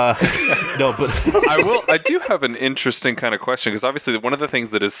welcome. No, but I do have an interesting kind of question, because obviously one of the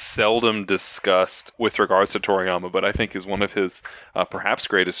things that is seldom discussed with regards to Toriyama, but I think is one of his perhaps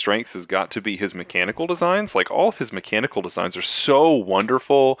greatest strengths, has got to be his mechanical designs. Like all of his mechanical designs are so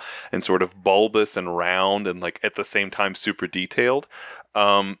wonderful and sort of bulbous and round and like at the same time super detailed.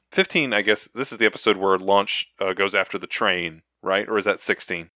 15, I guess this is the episode where Launch goes after the train, right? Or is that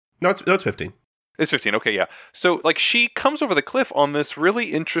 16? No, it's 15. It's 15, okay, yeah. So, like, she comes over the cliff on this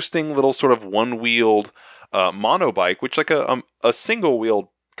really interesting little sort of one-wheeled monobike, which like a single-wheeled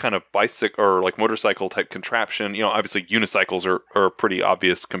kind of bicycle or like motorcycle type contraption. Obviously unicycles are a pretty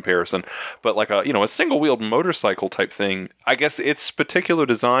obvious comparison, but like a single-wheeled motorcycle type thing. I guess its particular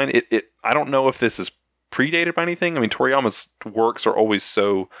design, I don't know if this is predated by anything. I mean, Toriyama's works are always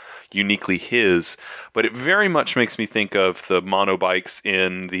so uniquely his, but it very much makes me think of the monobikes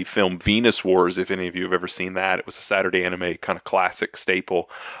in the film Venus Wars, if any of you have ever seen that. It was a Saturday anime kind of classic staple.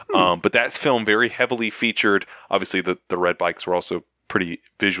 But that film very heavily featured, obviously the red bikes were also pretty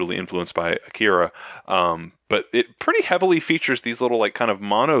visually influenced by Akira, but it pretty heavily features these little like kind of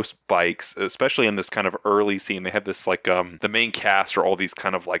mono bikes, especially in this kind of early scene. They have this like the main cast are all these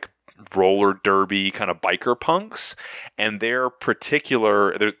kind of like roller derby kind of biker punks, and their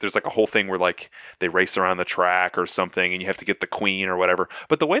particular there's like a whole thing where like they race around the track or something and you have to get the queen or whatever,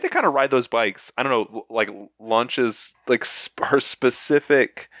 but the way they kind of ride those bikes, I don't know, like Launch's like her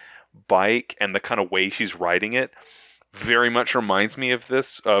specific bike and the kind of way she's riding it very much reminds me of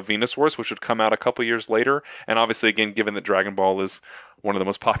this Venus Wars, which would come out a couple years later. And obviously, again, given that Dragon Ball is one of the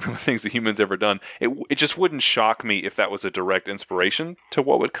most popular things that humans ever done, it just wouldn't shock me if that was a direct inspiration to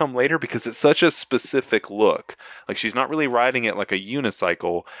what would come later, because it's such a specific look. Like, she's not really riding it like a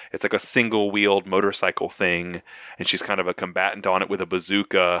unicycle. It's like a single-wheeled motorcycle thing, and she's kind of a combatant on it with a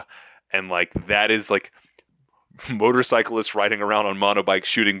bazooka. And, like, that is, like, motorcyclists riding around on motorbikes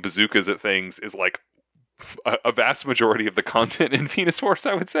shooting bazookas at things is, like, a vast majority of the content in Venus Wars,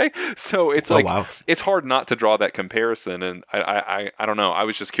 I would say. So it's wow. It's hard not to draw that comparison. And I don't know. I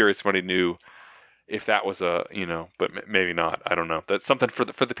was just curious if anybody knew if that was but maybe not. I don't know. That's something for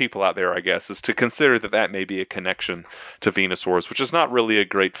the people out there, I guess, is to consider that may be a connection to Venus Wars, which is not really a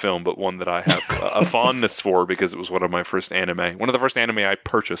great film, but one that I have a fondness for because it was one of my first anime. One of the first anime I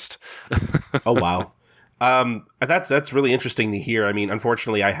purchased. Oh, wow. That's really interesting to hear. I mean,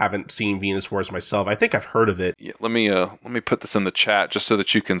 unfortunately, I haven't seen Venus Wars myself. I think I've heard of it. Yeah, let me put this in the chat just so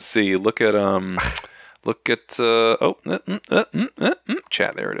that you can see. Look at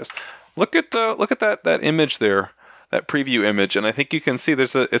chat. There it is. Look at that image there, that preview image, and I think you can see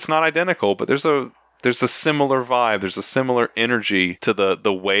it's not identical, but there's a similar vibe. There's a similar energy to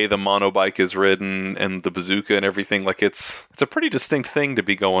the way the monobike is ridden and the bazooka and everything. Like it's a pretty distinct thing to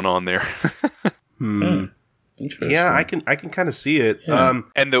be going on there. Yeah, I can kind of see it. Yeah.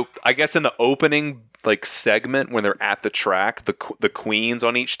 And I guess in the opening like segment when they're at the track, the queens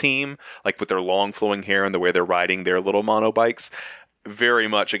on each team, like with their long flowing hair and the way they're riding their little monobikes, very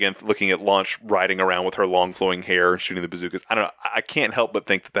much again looking at Launch riding around with her long flowing hair, shooting the bazookas. I don't know. I can't help but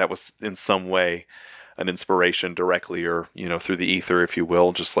think that was in some way an inspiration directly or, through the ether, if you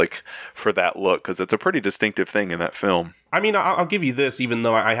will, just like for that look, because it's a pretty distinctive thing in that film. I mean, I'll give you this, even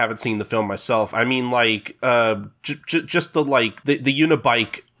though I haven't seen the film myself. I mean, like, just the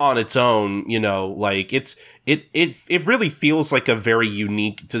unibike on its own, like it really feels like a very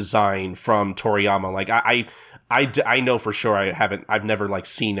unique design from Toriyama. Like I know for sure I've never like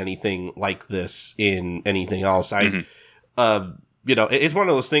seen anything like this in anything else. It's one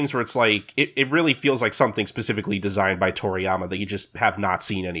of those things where it's like, it really feels like something specifically designed by Toriyama that you just have not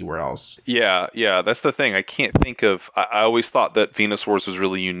seen anywhere else. Yeah, that's the thing. I can't think of, I always thought that Venus Wars was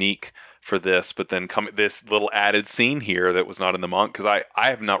really unique for this, but then this little added scene here that was not in the manga, because I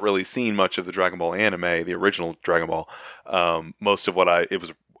have not really seen much of the Dragon Ball anime, the original Dragon Ball. Most of what I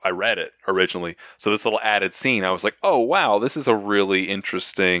read it originally. So this little added scene, I was like, oh, wow, this is a really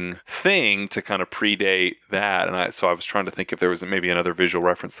interesting thing to kind of predate that. And so I was trying to think if there was maybe another visual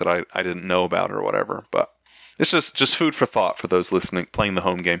reference that I didn't know about or whatever. But it's just food for thought for those listening, playing the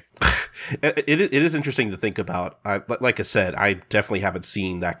home game. It is interesting to think about. Like I said, I definitely haven't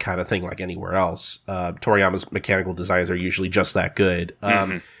seen that kind of thing like anywhere else. Toriyama's mechanical designs are usually just that good.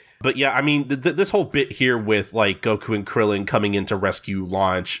 But yeah, I mean, this whole bit here with like Goku and Krillin coming in to rescue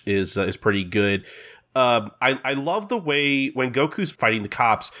Launch is pretty good. I love the way when Goku's fighting the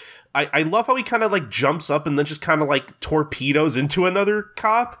cops, I love how he kind of like jumps up and then just kind of like torpedoes into another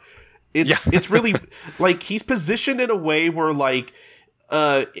cop. It's really like he's positioned in a way where like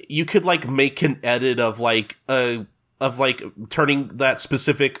you could like make an edit of like turning that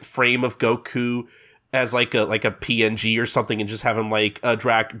specific frame of Goku as like a PNG or something and just have him like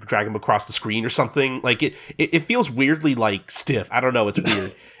drag him across the screen or something. Like it feels weirdly like stiff. I don't know, it's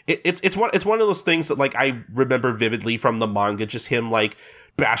weird. It's one of those things that like I remember vividly from the manga, just him like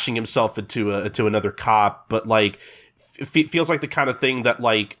bashing himself into another cop, but like feels like the kind of thing that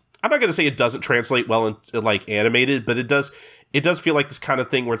like, I'm not going to say it doesn't translate well into like animated, but it does feel like this kind of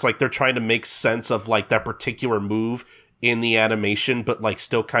thing where it's like they're trying to make sense of like that particular move in the animation, but like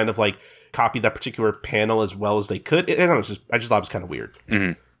still kind of like copy that particular panel as well as they could. I don't know, I just thought it was kind of weird.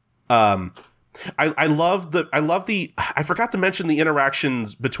 I love the I forgot to mention the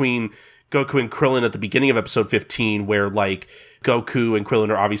interactions between Goku and Krillin at the beginning of episode 15, where like Goku and Krillin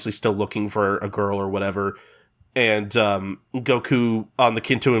are obviously still looking for a girl or whatever. And Goku on the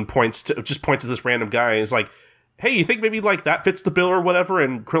Kintoon points to this random guy and is like, hey, you think maybe like that fits the bill or whatever?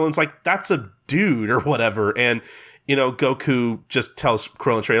 And Krillin's like, that's a dude or whatever. And, Goku just tells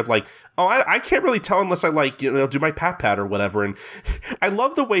Krillin straight up like, oh, I can't really tell unless I like, do my pat or whatever. And I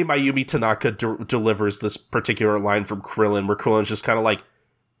love the way Mayumi Tanaka delivers this particular line from Krillin, where Krillin's just kind of like,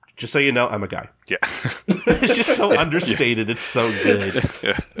 just so you know, I'm a guy. Yeah. It's just so understated. Yeah. It's so good.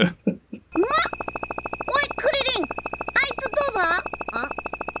 Yeah. あいつどうだ？あ、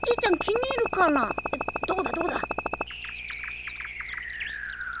じいちゃん気に入るかな？どうだ？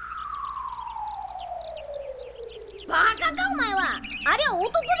バカかお前は！あれは男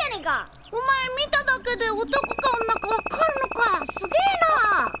じゃねえか！お前見ただけで男か女かわかるのか？すげえ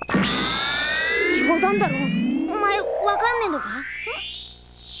な！冗談だろ？お前わかんねえのか？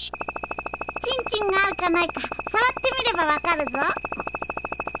チンチンがあるかないか触ってみればわかるぞ。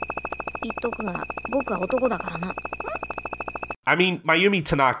言っとくが、僕は男だからな。I mean, Mayumi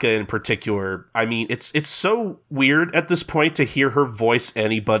Tanaka in particular, I mean, it's so weird at this point to hear her voice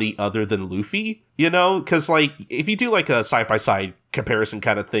anybody other than Luffy, because like if you do like a side-by-side comparison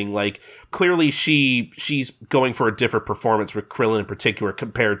kind of thing, like clearly she's going for a different performance with Krillin in particular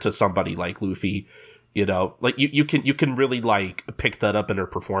compared to somebody like Luffy. Like you can really like pick that up in her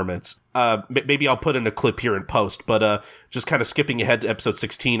performance. Maybe I'll put in a clip here in post, but just kind of skipping ahead to episode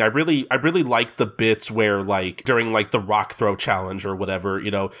 16, I really like the bits where like during like the rock throw challenge or whatever,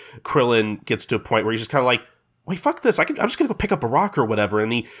 Krillin gets to a point where he's just kind of like, wait, fuck this, I'm just gonna go pick up a rock or whatever,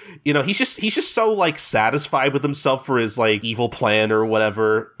 and he's just so like satisfied with himself for his like evil plan or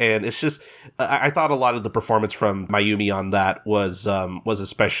whatever, and it's just I thought a lot of the performance from Mayumi on that was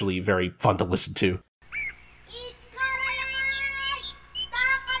especially very fun to listen to.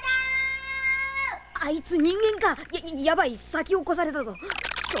 あいつ人間か。やばい、先を越されたぞ。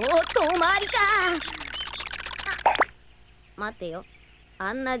ちょっとおまわりか。待てよ。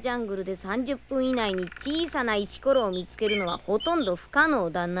あんなジャングルで30分以内に小さな石ころを見つけるのはほとんど不可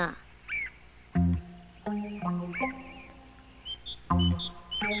能だな。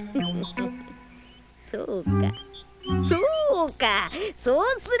そうか。そう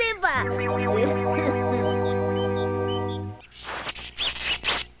すれば。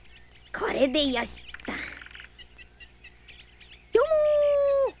これでよし。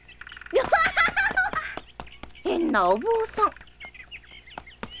変なお坊さん。あ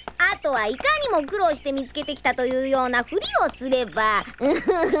っとはいかにも苦労して見つけてきたというようなふりをすれば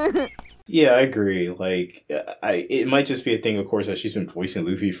Yeah, I agree. Like, it might just be a thing, of course, that she's been voicing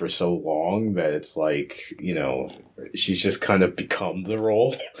Luffy for so long that it's like, you know, she's just kind of become the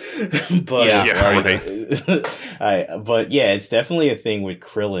role. But but yeah, it's definitely a thing with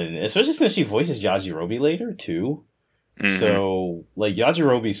Krillin, especially since she voices Yajirobe later too. Mm-hmm. So, like,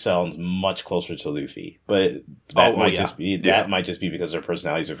 Yajirobe sounds much closer to Luffy, but that might just be because their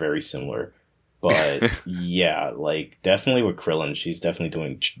personalities are very similar. But yeah, like, definitely with Krillin, she's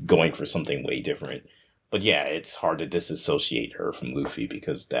definitely going for something way different. But yeah, it's hard to disassociate her from Luffy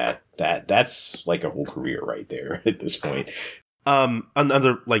because that's like a whole career right there at this point.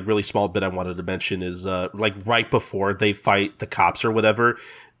 Another like really small bit I wanted to mention is like right before they fight the cops or whatever.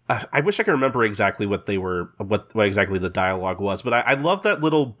 I wish I could remember exactly what exactly the dialogue was, but I love that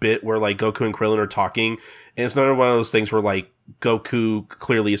little bit where like Goku and Krillin are talking, and it's another one of those things where like Goku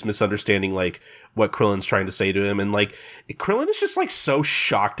clearly is misunderstanding like what Krillin's trying to say to him, and like Krillin is just like so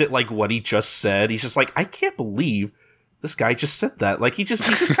shocked at like what he just said. He's just like, I can't believe this guy just said that. Like he's just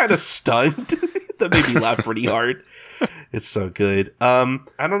kind of stunned. That made me laugh pretty hard. It's so good. I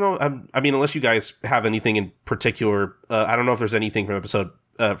don't know. I mean, unless you guys have anything in particular, I don't know if there's anything from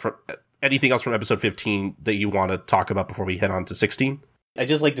anything else from episode 15 that you want to talk about before we head on to 16? I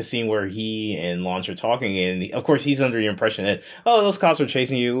just like the scene where he and Launch are talking, and of course he's under the impression that, oh, those cops were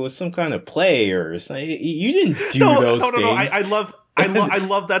chasing you with some kind of play or something. You didn't do those things. No. I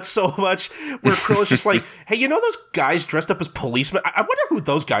love that so much. Where Krill's just like, hey, you know those guys dressed up as policemen? I wonder who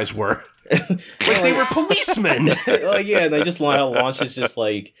those guys were. Like they were policemen. Like, yeah, and I just love how Launch is just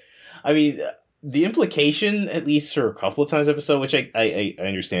like, I mean, the implication, at least for a couple of times episode, which I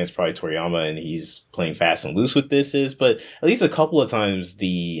understand is probably Toriyama and he's playing fast and loose with this but at least a couple of times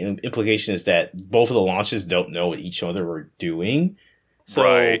the implication is that both of the launches don't know what each other were doing. So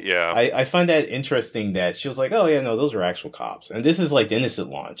right, yeah. I find that interesting that she was like, oh yeah, no, those are actual cops. And this is like the innocent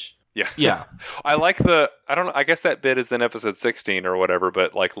launch. Yeah. Yeah. I like I don't know, I guess that bit is in episode 16 or whatever,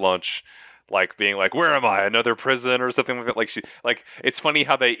 but like Launch like being like, where am I? Another prison or something like that. Like it's funny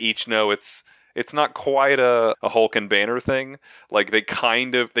how they each know it's not quite a Hulk and Banner thing. Like they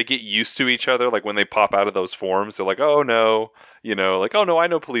get used to each other. Like when they pop out of those forms, they're like, oh no, you know, like, oh no, I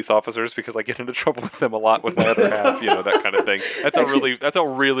know police officers because I get into trouble with them a lot with my other half, you know, that kind of thing. That's a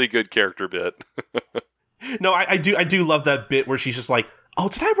really good character bit. No, I do love that bit where she's just like, oh,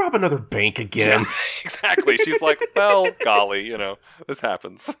 did I rob another bank again? Yeah, exactly. She's like, well, golly, you know, this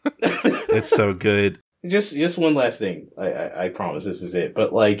happens. It's so good. Just one last thing. I promise this is it.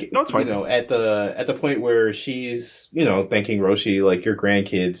 But like, no, it's fine. You know, at the point where she's, you know, thanking Roshi, like, your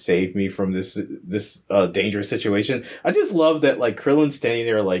grandkid saved me from this dangerous situation. I just love that, like, Krillin's standing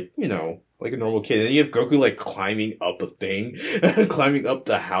there like, you know, like a normal kid, and you have Goku like climbing up a thing, climbing up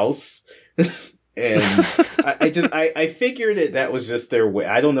the house. And I figured that was just their way.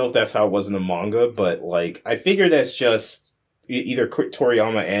 I don't know if that's how it was in the manga, but like, I figured that's just either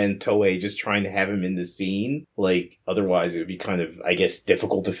Toriyama and Toei just trying to have him in the scene. Like, otherwise it would be kind of, I guess,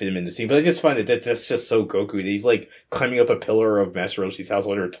 difficult to fit him in the scene. But I just find that's just so Goku that he's like climbing up a pillar of Master Roshi's house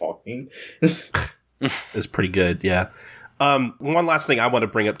while they're talking. It's pretty good, yeah. One last thing I want to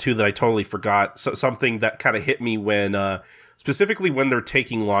bring up too that I totally forgot. So something that kind of hit me when, specifically when they're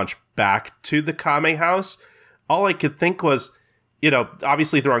taking Launch back to the Kame house. All I could think was, you know,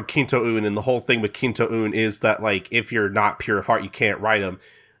 obviously they're on Kinto-un, and the whole thing with Kinto-un is that, like, if you're not pure of heart, you can't ride him,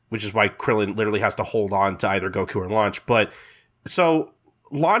 which is why Krillin literally has to hold on to either Goku or Launch. But, so,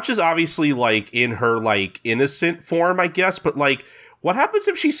 Launch is obviously, like, in her, like, innocent form, I guess, but, like, what happens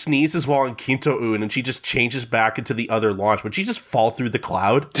if she sneezes while in Kinto-un and she just changes back into the other Launch? Would she just fall through the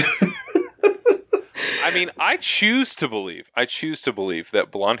cloud? I mean, I choose to believe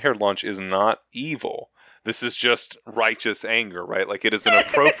that blonde-haired Launch is not evil. This is just righteous anger, right? Like it is an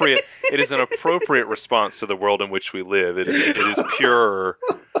appropriate response to the world in which we live. It is pure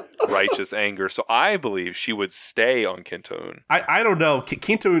righteous anger. So I believe she would stay on Kinto-un. I don't know.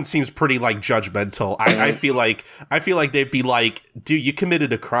 Kinto-un seems pretty like judgmental. I feel like they'd be like, dude, you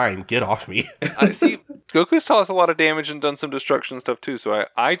committed a crime. Get off me. I see. Goku's taught us a lot of damage and done some destruction stuff too. So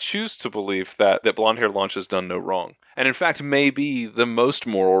I choose to believe that blonde-haired Launch has done no wrong. And in fact, may be the most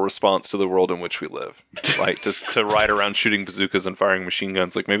moral response to the world in which we live. Right? to ride around shooting bazookas and firing machine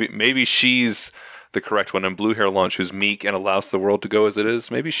guns. Like maybe she's the correct one, and blue hair Launch, who's meek and allows the world to go as it is,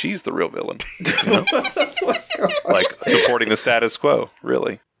 maybe she's the real villain. You know? Like supporting the status quo,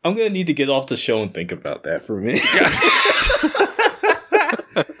 really. I'm gonna need to get off the show and think about that for a minute.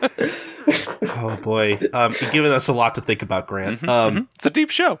 Oh boy, you're giving us a lot to think about, Grant. It's a deep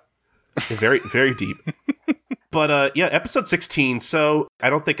show. Very, very deep. But yeah, episode 16. So I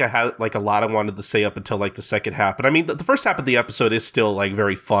don't think I had like a lot I wanted to say up until like the second half. But I mean, the first half of the episode is still like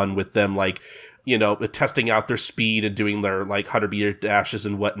very fun with them, like, you know, testing out their speed and doing their like 100-meter dashes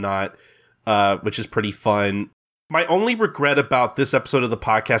and whatnot, which is pretty fun. My only regret about this episode of the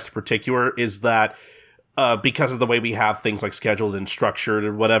podcast in particular is that because of the way we have things like scheduled and structured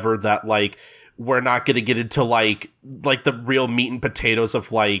or whatever, that like we're not going to get into like the real meat and potatoes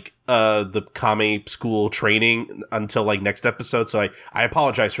of like the Kame school training until like next episode. So I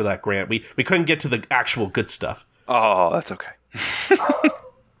apologize for that, Grant. We couldn't get to the actual good stuff. Oh, that's okay.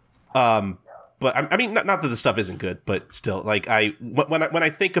 But I mean, not that the stuff isn't good, but still, like when I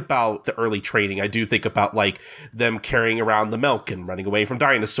think about the early training, I do think about like them carrying around the milk and running away from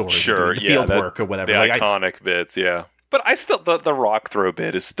dinosaurs, Sure, and doing the field work or whatever. The like, iconic bits, yeah. But I still the rock throw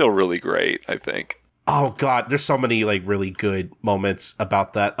bit is still really great, I think. Oh God, there's so many like really good moments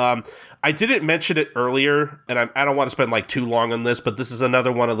about that. I didn't mention it earlier, and I don't want to spend like too long on this, but this is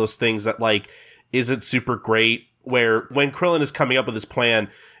another one of those things that like isn't super great. Where when Krillin is coming up with his plan,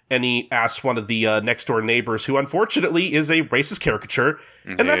 and he asks one of the next door neighbors, who unfortunately is a racist caricature,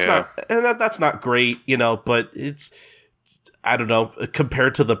 and that's not great, you know. But it's, I don't know,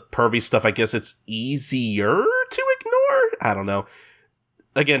 compared to the pervy stuff, I guess it's easier to ignore. I don't know.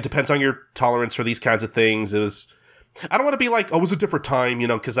 Again, depends on your tolerance for these kinds of things. It was, I don't want to be like, oh, it was a different time, you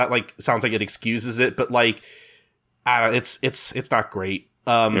know, because that like sounds like it excuses it, but like, I don't know, it's not great.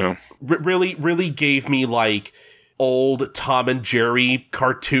 Really gave me like old Tom and Jerry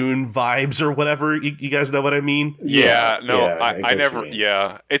cartoon vibes or whatever. You guys know what I mean? I never.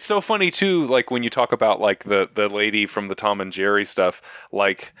 Yeah, it's so funny too. Like when you talk about like the lady from the Tom and Jerry stuff.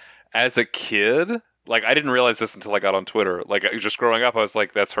 Like as a kid, like I didn't realize this until I got on Twitter. Like just growing up, I was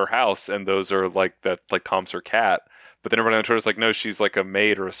like, that's her house, and those are like that. Like Tom's her cat. But then everybody on Twitter was like, no, she's like a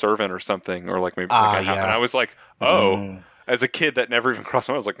maid or a servant or something, or like maybe like and I was like, oh. As a kid, that never even crossed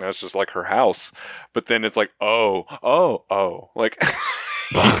my mind. I was like, no, it's just like her house. But then it's like, oh, like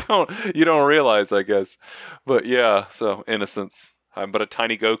you don't realize, I guess. But yeah, so innocence. I'm but a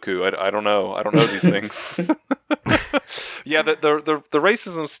tiny Goku. I don't know. I don't know these things. Yeah, the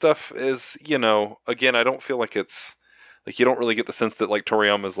racism stuff is, you know, again, I don't feel like it's like you don't really get the sense that like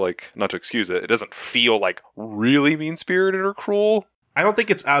Toriyama's like, not to excuse it, it doesn't feel like really mean-spirited or cruel. I don't think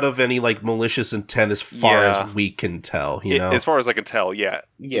it's out of any like malicious intent as far as we can tell, you know? As far as I can tell, yeah.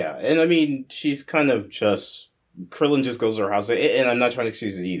 Yeah, and I mean, she's kind of just... Krillin just goes to her house, and I'm not trying to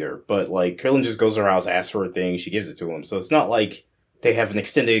excuse it either, but like, Krillin just goes to her house, asks for a thing, she gives it to him. So it's not like they have an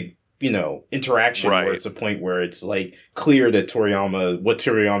extended, you know, interaction where it's a point where it's like clear that what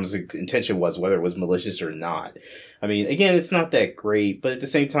Toriyama's intention was, whether it was malicious or not. I mean, again, it's not that great, but at the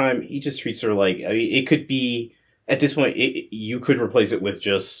same time, he just treats her like, I mean, it could be... At this point, you could replace it with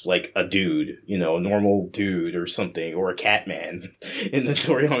just, like, a dude, you know, a normal dude or something, or a Catman. In the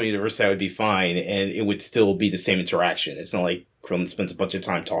Toriyama universe, that would be fine, and it would still be the same interaction. It's not like Krillin spends a bunch of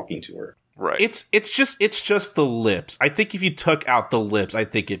time talking to her. Right. It's just the lips. I think if you took out the lips, I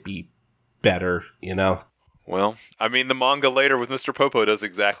think it'd be better, you know? Well, I mean, the manga later with Mr. Popo does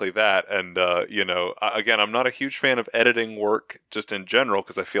exactly that. And, you know, again, I'm not a huge fan of editing work just in general,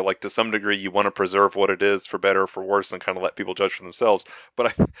 because I feel like to some degree you want to preserve what it is for better or for worse and kind of let people judge for themselves.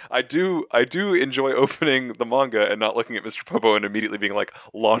 But I do enjoy opening the manga and not looking at Mr. Popo and immediately being like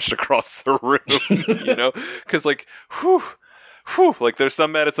launched across the room, you know, because like, like there's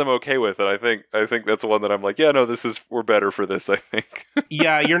some edits I'm okay with, and I think that's one that I'm like, yeah, no, we're better for this, I think.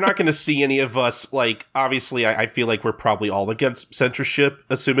 Yeah, you're not going to see any of us, like, obviously I feel like we're probably all against censorship,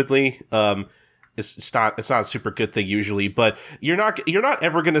 assumedly. It's not a super good thing usually, but you're not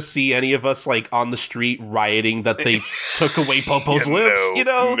ever going to see any of us like on the street rioting that they took away Popo's lips, you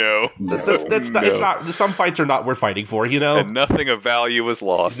know? That's not, it's not, some fights are not worth fighting for, you know? And nothing of value was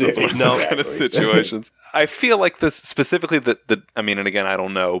lost. That's one of those kind of situations. I feel like this specifically I mean, and again, I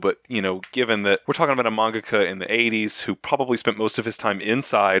don't know, but you know, given that we're talking about a mangaka in the 80s who probably spent most of his time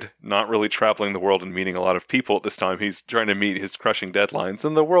inside, not really traveling the world and meeting a lot of people at this time. He's trying to meet his crushing deadlines,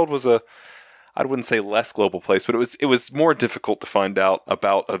 and the world was I wouldn't say less global place, but it was more difficult to find out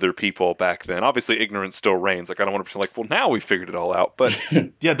about other people back then. Obviously, ignorance still reigns. Like, I don't want to pretend like, well, now we figured it all out. But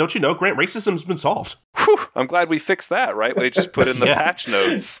yeah, don't you know, Grant, racism's been solved. Whew, I'm glad we fixed that, right? They just put in the patch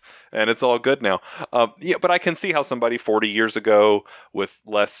notes, and it's all good now. Yeah, but I can see how somebody 40 years ago with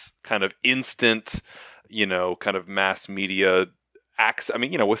less kind of instant, you know, kind of mass media acts. I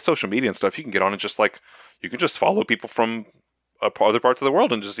mean, you know, with social media and stuff, you can get on and just like, you can just follow people from other parts of the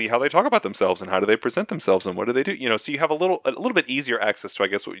world and just see how they talk about themselves and how do they present themselves and what do they do, you know, so you have a little bit easier access to, I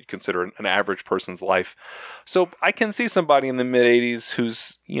guess, what you consider an average person's life. So I can see somebody in the mid 80s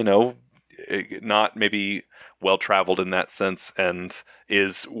who's, you know, not maybe well-traveled in that sense and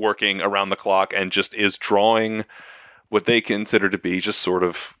is working around the clock and just is drawing what they consider to be just sort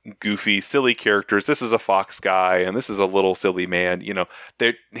of goofy, silly characters. This is a fox guy, and this is a little silly man.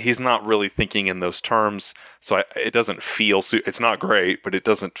 He's not really thinking in those terms, so it doesn't feel... it's not great, but it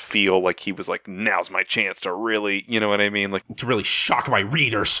doesn't feel like he was like, now's my chance to really... You know what I mean? Like, to really shock my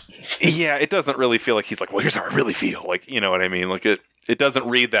readers. Yeah, it doesn't really feel like he's like, well, here's how I really feel. Like, you know what I mean? Like, it doesn't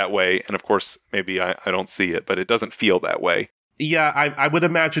read that way, and of course, maybe I don't see it, but it doesn't feel that way. Yeah, I would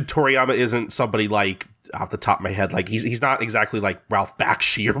imagine Toriyama isn't somebody like, off the top of my head, like he's not exactly like Ralph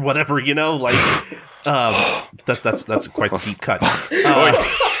Bakshi or whatever, like that's quite the deep cut.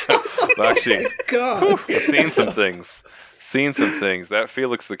 Bakshi, God, seen some things. That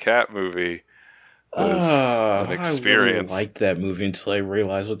Felix the Cat movie was an experience. I really liked that movie until I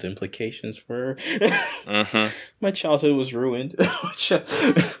realized what the implications were. Mm-hmm. My childhood was ruined.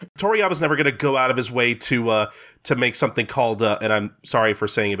 Toriyama's never going to go out of his way to make something called, and I'm sorry for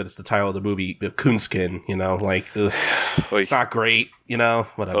saying it, but it's the title of the movie, Coonskin, like, it's not great,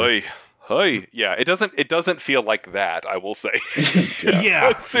 whatever. Oy. Yeah, it doesn't feel like that, I will say. Yeah.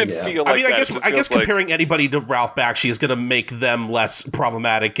 It doesn't feel like that. I guess comparing anybody to Ralph Bakshi is going to make them less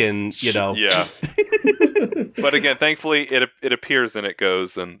problematic and, Yeah. But again, thankfully, it appears and it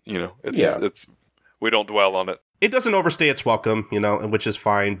goes, and, it's we don't dwell on it. It doesn't overstay its welcome, which is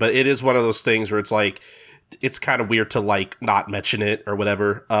fine, but it is one of those things where it's like, it's kind of weird to, like, not mention it or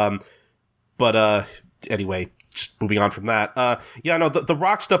whatever. But anyway, just moving on from that. The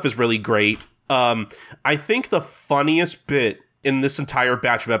rock stuff is really great. I think the funniest bit in this entire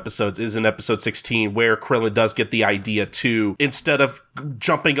batch of episodes is in episode 16, where Krillin does get the idea to, instead of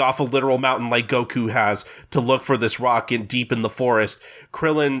jumping off a literal mountain like Goku has to look for this rock deep in the forest,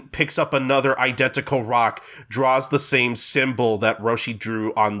 Krillin picks up another identical rock, draws the same symbol that Roshi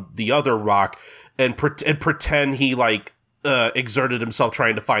drew on the other rock, and pretend he, like, exerted himself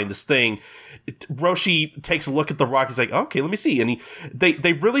trying to find this thing. Roshi takes a look at the rock. He's like, okay, let me see. And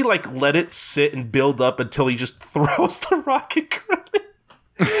they really, like, let it sit and build up until he just throws the rock at Krillin.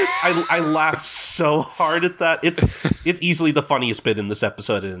 I laughed so hard at that. It's easily the funniest bit in this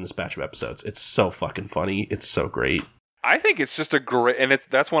episode and in this batch of episodes. It's so fucking funny. It's so great. I think it's just a great, and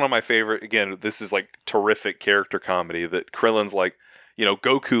that's one of my favorite. Again, this is like terrific character comedy that Krillin's like,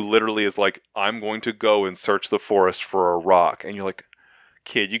 Goku literally is like, I'm going to go and search the forest for a rock, and you're like,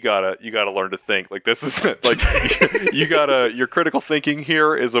 kid, you gotta learn to think. Like, this is like, your critical thinking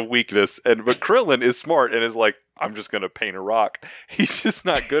here is a weakness, but Krillin is smart and is like, I'm just gonna paint a rock. He's just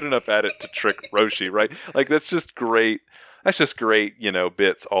not good enough at it to trick Roshi, right? Like, that's just great. That's just great,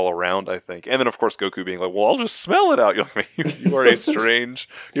 bits all around, I think. And then, of course, Goku being like, well, I'll just smell it out. You're like, you are a strange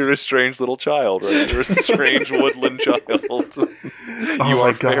little child, right? You're a strange woodland child. You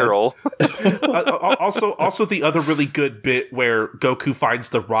are feral. Also, the other really good bit where Goku finds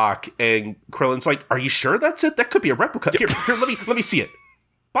the rock and Krillin's like, are you sure that's it? That could be a replica. Here, let me see it.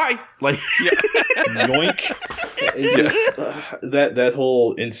 Bye. Like, yoink. That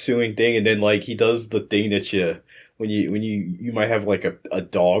whole ensuing thing, and then, like, he does the thing that when you might have, like, a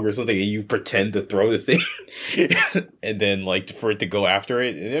dog or something, and you pretend to throw the thing, and then, like, for it to go after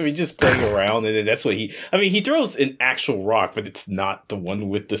it, and I mean, just playing around, and then that's what he throws an actual rock, but it's not the one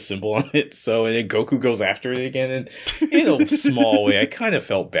with the symbol on it, so, and then Goku goes after it again, and in a small way, I kind of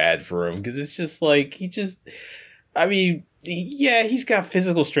felt bad for him, because it's just, like, yeah, he's got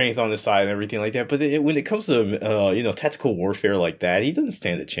physical strength on his side and everything like that, but when it comes to tactical warfare like that, he doesn't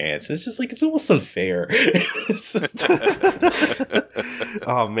stand a chance. It's just like, it's almost unfair.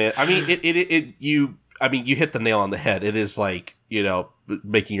 Oh man, I mean, you hit the nail on the head. It is like,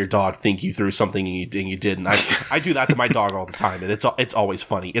 making your dog think you threw something and you didn't. I do that to my dog all the time, and it's always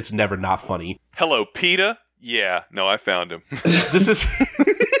funny. It's never not funny. Hello, PETA. Yeah, no, I found him.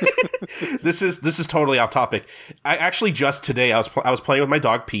 This is totally off topic. I actually just today I was playing with my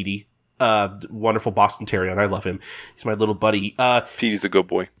dog Petey, wonderful Boston Terrier, and I love him. He's my little buddy. Petey's a good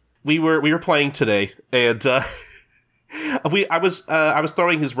boy. We were playing today, and I was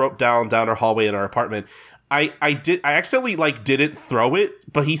throwing his rope down our hallway in our apartment. I accidentally, like, didn't throw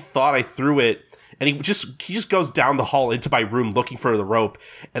it, but he thought I threw it. And he just goes down the hall into my room looking for the rope,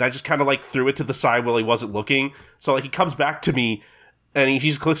 and I just kind of, like, threw it to the side while he wasn't looking. So, like, he comes back to me, and he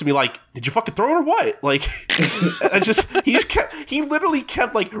just looks at me like, "Did you fucking throw it or what?" Like, he literally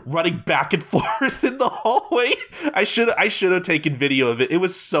kept, like, running back and forth in the hallway. I should have taken video of it. It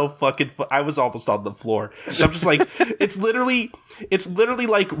was so fucking I was almost on the floor. And I'm just like, it's literally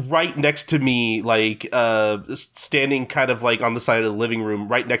like right next to me, like, standing kind of like on the side of the living room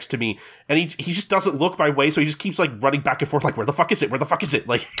right next to me, and he just doesn't look my way, so he just keeps, like, running back and forth like, where the fuck is it?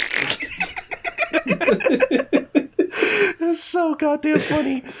 Like, It's so goddamn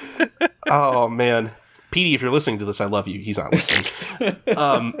funny. Oh man, Petey, if you're listening to this, I love you. He's not listening.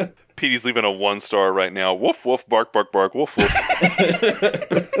 Petey's leaving a 1-star right now. Woof woof, bark bark bark, woof woof.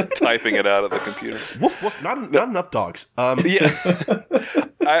 Typing it out of the computer. Woof woof. Not enough dogs. Yeah.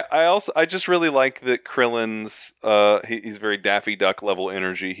 I just really like that Krillin's he's very Daffy Duck level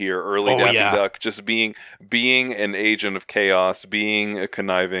energy here. Early Daffy Duck, just being an agent of chaos, being a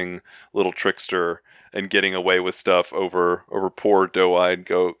conniving little trickster, and getting away with stuff over poor doe-eyed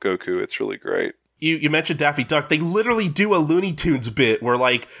Goku. It's really great. You mentioned Daffy Duck. They literally do a Looney Tunes bit where,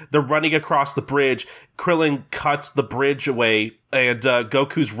 like, they're running across the bridge. Krillin cuts the bridge away, and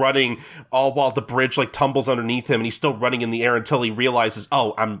Goku's running all while the bridge, like, tumbles underneath him, and he's still running in the air until he realizes,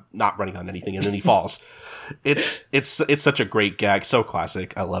 oh, I'm not running on anything, and then he falls. It's such a great gag. So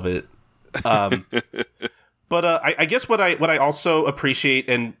classic. I love it. But I guess what I also appreciate,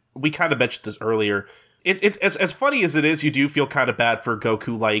 and we kind of mentioned this earlier, It's as funny as it is, you do feel kind of bad for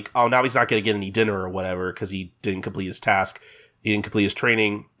Goku, like, oh, now he's not going to get any dinner or whatever because he didn't complete his task, he didn't complete his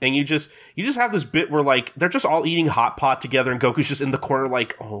training, and you just have this bit where, like, they're just all eating hot pot together, and Goku's just in the corner,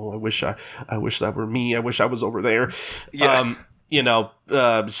 like, oh, I wish that were me, I wish I was over there,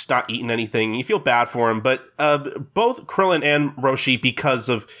 just not eating anything. You feel bad for him, but both Krillin and Roshi, because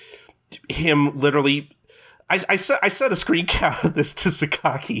of him literally. I sent a screen cap of this to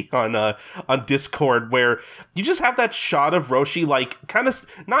Sakaki on Discord, where you just have that shot of Roshi, like, kind of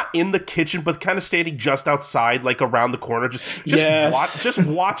not in the kitchen, but kind of standing just outside, like around the corner, just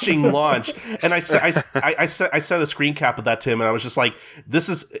watching launch. And I sent a screen cap of that to him, and I was just like, "This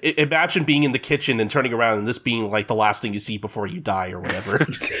is imagine being in the kitchen and turning around, and this being like the last thing you see before you die or whatever."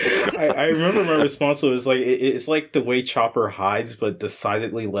 I remember my response was like, "It's like the way Chopper hides, but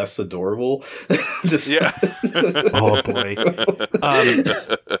decidedly less adorable." Oh boy.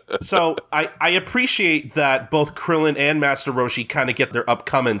 So I appreciate that both Krillin and Master Roshi kind of get their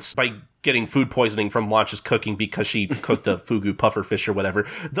upcomings by getting food poisoning from Launch's cooking because she cooked a fugu pufferfish or whatever.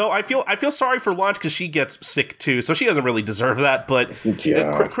 Though I feel sorry for Launch because she gets sick too, so she doesn't really deserve that. But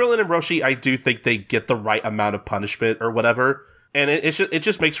Krillin and Roshi, I do think they get the right amount of punishment or whatever, and it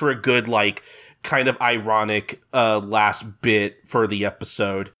just makes for a good, like, kind of ironic last bit for the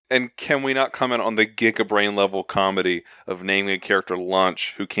episode. And can we not comment on the Giga Brain level comedy of naming a character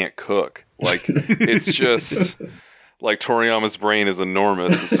Lunch who can't cook? Like, it's just like Toriyama's brain is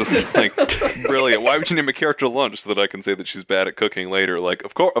enormous. It's just like brilliant. Why would you name a character Lunch so that I can say that she's bad at cooking later? Like,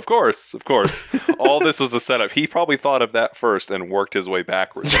 of course. All this was a setup. He probably thought of that first and worked his way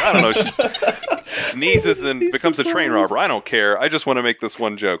backwards. I don't know. She sneezes and becomes a train robber. I don't care. I just want to make this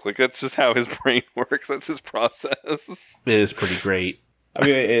one joke. Like, that's just how his brain works. That's his process. It is pretty great. I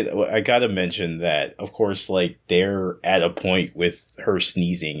mean, I gotta mention that, of course, like, they're at a point with her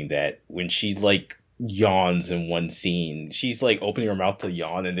sneezing that when she, like, yawns in one scene, she's, like, opening her mouth to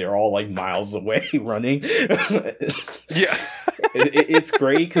yawn, and they're all, like, miles away running. Yeah. It's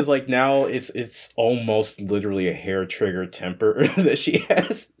great, because, like, now it's almost literally a hair trigger temper that she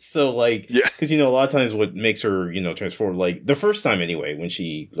has. So, like, because, a lot of times what makes her, transform, like, the first time anyway, when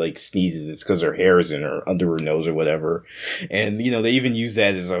she, like, sneezes, it's because her hair is in her, under her nose or whatever. And, they even use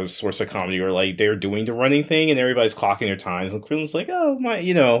that as a source of comedy where, like, they're doing the running thing and everybody's clocking their times. And Krillin's like, oh, my,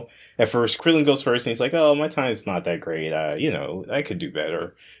 at first, Krillin goes first and he's like, oh, my time's not that great. I could do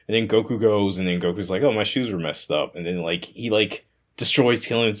better. And then Goku goes, and then Goku's like, oh, my shoes were messed up. And then, like, he, like, destroys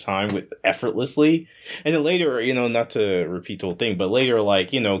Krillin's time effortlessly. And then later, not to repeat the whole thing, but later,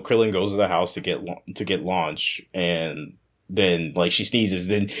 like, Krillin goes to the house to get Launch, and then, like, she sneezes,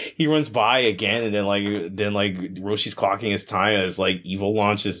 then he runs by again, and then Roshi's clocking his time as, like, evil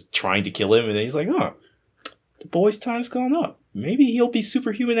Launch is trying to kill him, and then he's like, oh, the boy's time's gone up. Maybe he'll be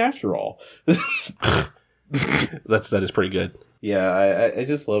superhuman after all. That is pretty good. Yeah, I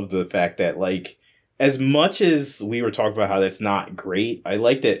just love the fact that, like, as much as we were talking about how that's not great, I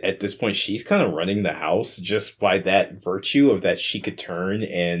like that at this point she's kind of running the house just by that virtue of that she could turn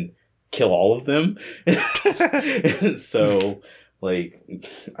and kill all of them. So, like,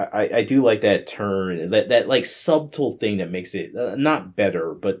 I do like that turn, that like subtle thing that makes it not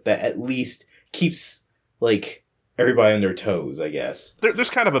better, but that at least keeps, like, everybody on their toes, I guess.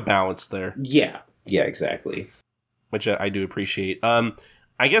 There's kind of a balance there. Yeah, exactly. Which I do appreciate.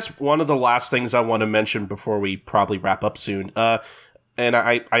 I guess one of the last things I want to mention before we probably wrap up soon, and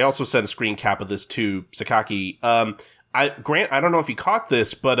I also sent a screen cap of this to Sakaki. Grant, I don't know if you caught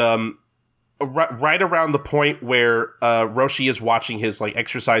this, but right around the point where Roshi is watching his, like,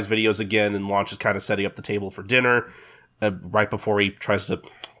 exercise videos again, and Launch is kind of setting up the table for dinner, right before he tries to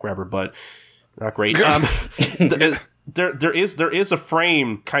grab her butt. Not great. there is a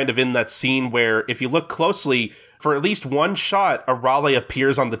frame kind of in that scene where if you look closely, for at least one shot, Arale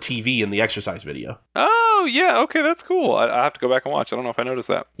appears on the TV in the exercise video. Oh, yeah. Okay, that's cool. I have to go back and watch. I don't know if I noticed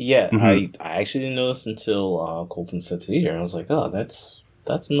that. Yeah, Mhm. I actually didn't notice until Colton said it here, and I was like, oh, that's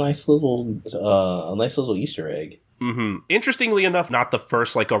a nice little Easter egg. Mm-hmm. Interestingly enough, not the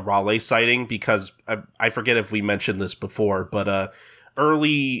first like Arale sighting, because I forget if we mentioned this before, but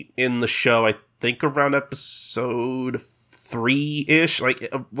early in the show, I think around episode 3-ish,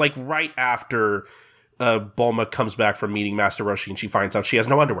 like right after Bulma comes back from meeting Master Roshi and she finds out she has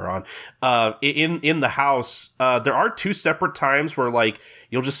no underwear on. In the house, there are 2 separate times where like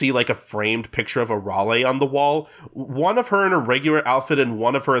you'll just see like a framed picture of Arale on the wall. One of her in a regular outfit and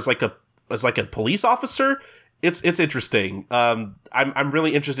one of her as like a police officer. It's interesting. I'm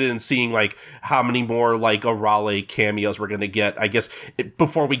really interested in seeing like how many more like Arale cameos we're gonna get. I guess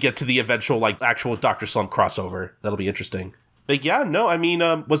before we get to the eventual like actual Dr. Slump crossover, that'll be interesting. But yeah, no, I mean,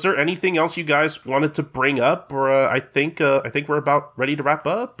 was there anything else you guys wanted to bring up, or I think we're about ready to wrap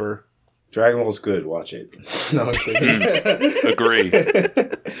up, or Dragon Ball's good. Watch it. No, I'm kidding. Agree.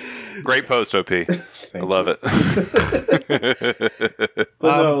 Great post, OP. I love it.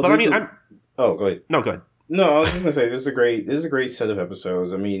 but I mean, Oh, go ahead. No, go ahead. No, I was just gonna say this is a great set of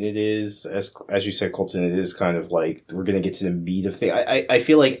episodes. I mean, it is as you said, Colton. It is kind of like we're gonna get to the meat of things. I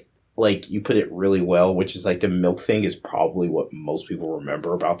feel like you put it really well, which is like the milk thing is probably what most people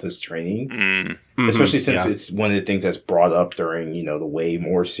remember about this training, Mm. especially since it's one of the things that's brought up during the way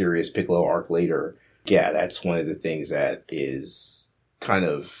more serious Piccolo arc later. Yeah, that's one of the things that is kind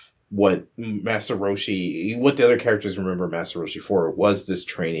of what Master Roshi, what the other characters remember Master Roshi for, was this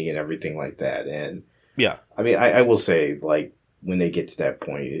training and everything like that. And yeah, I mean, I will say, like, when they get to that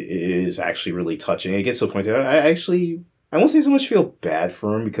point, it is actually really touching. It gets to the point that I won't say so much feel bad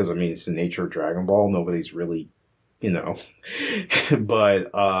for him, because, I mean, it's the nature of Dragon Ball. Nobody's really, But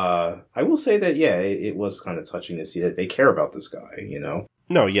I will say that, yeah, it was kind of touching to see that they care about this guy,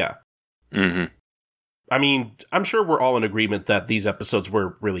 No, yeah. Mm-hmm. I mean, I'm sure we're all in agreement that these episodes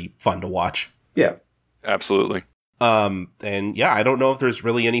were really fun to watch. Yeah. Absolutely. And yeah, I don't know if there's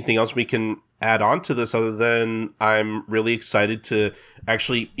really anything else we can add on to this other than I'm really excited to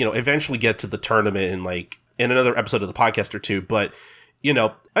actually, eventually get to the tournament in another episode of the podcast or two. But,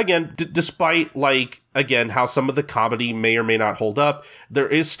 again, despite how some of the comedy may or may not hold up, there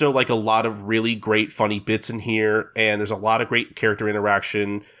is still like a lot of really great funny bits in here. And there's a lot of great character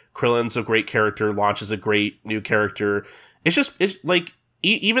interaction. Krillin's a great character. Launch is a great new character. It's like,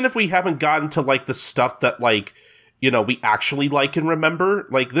 even if we haven't gotten to like the stuff that we actually like and remember,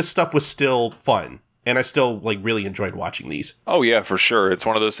 like this stuff was still fun. And I still really enjoyed watching these. Oh yeah, for sure. It's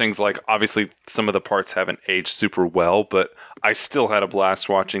one of those things, like, obviously some of the parts haven't aged super well, but I still had a blast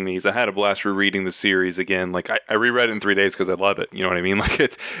watching these. I had a blast rereading the series again. Like I reread it in 3 days because I love it. You know what I mean? Like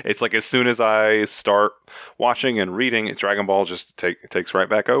it's like as soon as I start watching and reading, Dragon Ball just takes right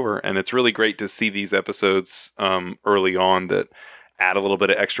back over. And it's really great to see these episodes early on that add a little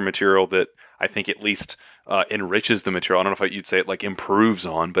bit of extra material that I think at least enriches the material. I don't know if you'd say it like improves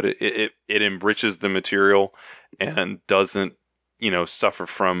on, but it enriches the material and doesn't, suffer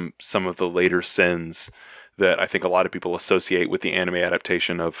from some of the later sins that I think a lot of people associate with the anime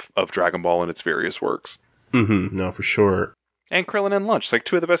adaptation of Dragon Ball and its various works. Mm-hmm. No, for sure. And Krillin and Lunch, like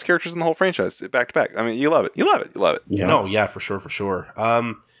 2 of the best characters in the whole franchise, back to back. I mean, you love it. You love it. You love it. Yeah. No, yeah, for sure.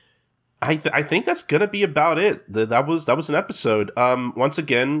 I think that's gonna be about it. That was an episode. Once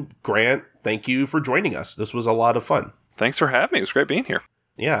again, Grant, thank you for joining us. This was a lot of fun. Thanks for having me. It was great being here.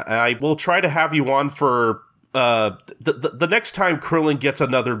 Yeah, I will try to have you on for the next time Krillin gets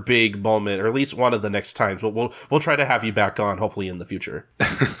another big moment, or at least one of the next times. We'll try to have you back on, hopefully in the future.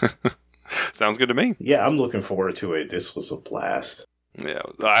 Sounds good to me. Yeah, I'm looking forward to it. This was a blast. Yeah,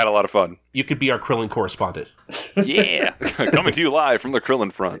 I had a lot of fun. You could be our Krillin correspondent. Yeah, coming to you live from the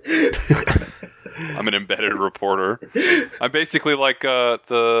Krillin front. I'm an embedded reporter. I'm basically like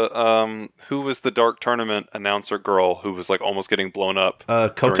the who was the Dark Tournament announcer girl who was like almost getting blown up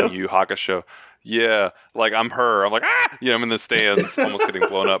Koto? during Yu Hakusho. Yeah, like I'm her. I'm like, ah! Yeah, I'm in the stands almost getting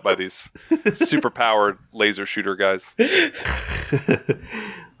blown up by these super powered laser shooter guys.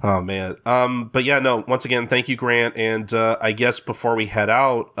 Oh, man. But yeah, no, once again, thank you, Grant. And I guess before we head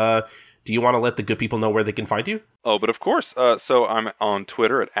out, do you want to let the good people know where they can find you? Oh, but of course, so I'm on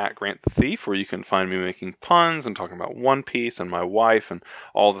Twitter at Grant the Thief, where you can find me making puns and talking about One Piece and my wife and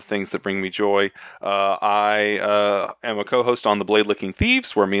all the things that bring me joy. I am a co-host on the Blade Licking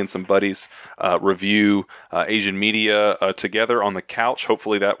Thieves, where me and some buddies review Asian media together on the couch.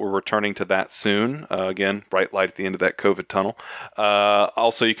 Hopefully that we're returning to that soon. Again, bright light at the end of that COVID tunnel.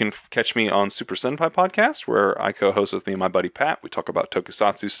 Also, you can catch me on Super Sentai Podcast, where I co-host with me and my buddy Pat. We talk about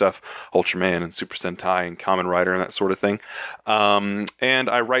tokusatsu stuff, Ultraman and Super Sentai and Kamen Rider and that sort of thing. And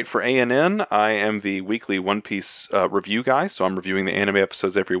I write for ANN. I am the weekly One Piece review guy, so I'm reviewing the anime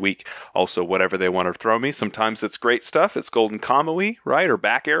episodes every week. Also, whatever they want to throw me. Sometimes it's great stuff. It's Golden Kamuy, right? Or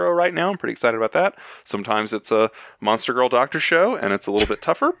Back Arrow right now. I'm pretty excited about that. Sometimes it's a Monster Girl Doctor show, and it's a little bit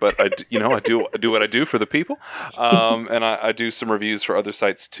tougher, but I do what I do for the people. And I do some reviews for other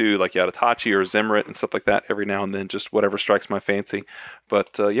sites too, like Yadatachi or Zimrit and stuff like that every now and then, just whatever strikes my fancy.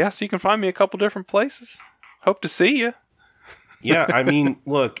 But so you can find me a couple different places. Hope to see you. Yeah, I mean,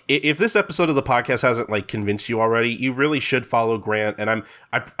 look, if this episode of the podcast hasn't convinced you already, you really should follow Grant. And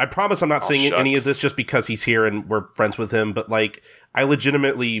I promise I'm not saying any of this just because he's here and we're friends with him, but I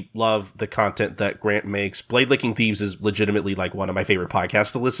legitimately love the content that Grant makes. Blade Licking Thieves is legitimately one of my favorite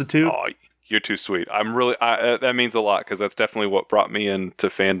podcasts to listen to. Oh, you're too sweet. That means a lot, because that's definitely what brought me into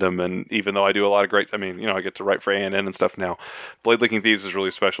fandom. And even though I do a lot of great, I get to write for ANN and stuff now. Blade Licking Thieves is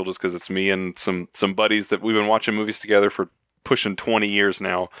really special just because it's me and some buddies that we've been watching movies together for pushing 20 years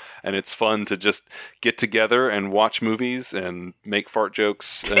now, and it's fun to just get together and watch movies and make fart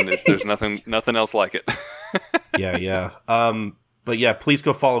jokes, and there's nothing else like it. Yeah. But yeah, please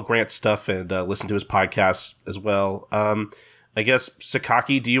go follow Grant's stuff and listen to his podcasts as well. I guess,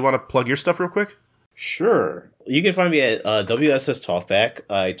 Sakaki, do you want to plug your stuff real quick? Sure. You can find me at WSS Talkback.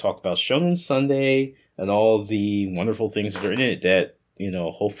 I talk about Shonen Sunday and all the wonderful things that are in it that,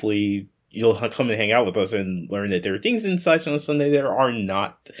 hopefully you'll come and hang out with us and learn that there are things inside Shonen Sunday that are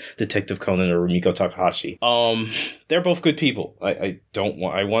not Detective Conan or Rumiko Takahashi. They're both good people. I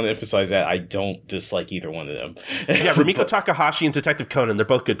want to emphasize that I don't dislike either one of them. Yeah, Rumiko Takahashi and Detective Conan, they're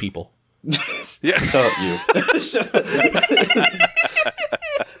both good people. Yeah, shut up, you.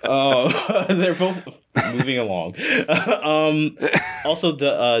 They're both moving along. Also,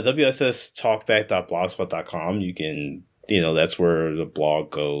 the WSSTalkback.blogspot.com. You can, that's where the blog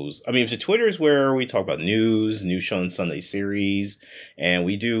goes. I mean, the Twitter is where we talk about news, new Shonen Sunday series, and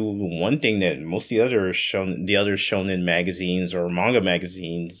we do one thing that most of the other shonen magazines or manga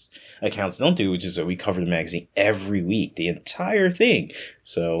magazines accounts don't do, which is that we cover the magazine every week, the entire thing.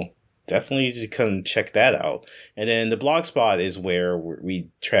 So definitely just come check that out. And then the Blogspot is where we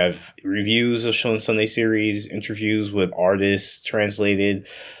have reviews of Shonen Sunday series, interviews with artists translated.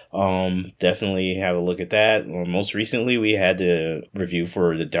 Definitely have a look at that. Most recently, we had the review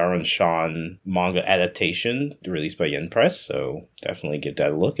for the Darren Shan manga adaptation released by Yen Press. So definitely give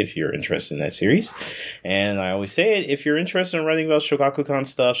that a look if you're interested in that series. And I always say it, if you're interested in writing about Shogakukan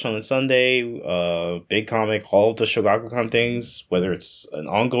stuff, Shonen Sunday, Big Comic, all of the Shogakukan things, whether it's an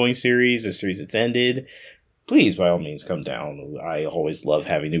ongoing series, a series that's ended, please, by all means, come down. I always love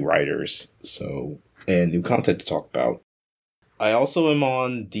having new writers and new content to talk about. I also am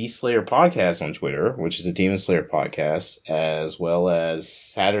on D Slayer Podcast on Twitter, which is a Demon Slayer podcast, as well as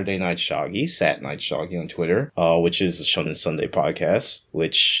Saturday Night Shoggy, Sat Night Shoggy on Twitter, which is a Shonen Sunday podcast,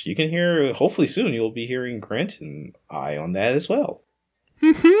 which you can hear, hopefully soon, you'll be hearing Grant and I on that as well.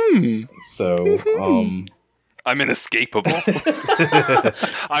 So, I'm inescapable.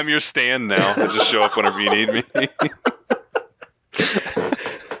 I'm your stand now. I just show up whenever you need me.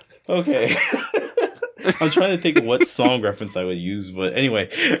 Okay. I'm trying to think of what song reference I would use, but anyway.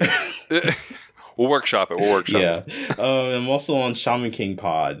 We'll workshop it. Yeah. I'm also on Shaman King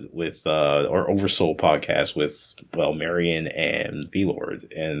Pod with, or Oversoul podcast with, Marion and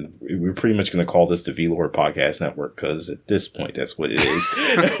V-Lord. And we're pretty much going to call this the V-Lord Podcast Network because at this point, that's what it is.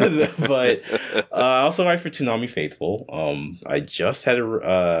 But I also write for Toonami Faithful. I just had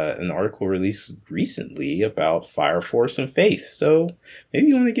an article released recently about Fire Force and Faith. So maybe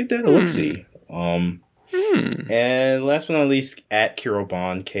you want to give that a look-see. And last but not least, at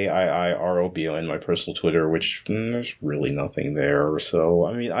Kirobon, KIIROBON, my personal Twitter, which there's really nothing there. So,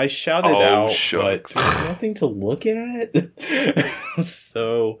 I mean, I shouted out, shucks. but there's nothing to look at.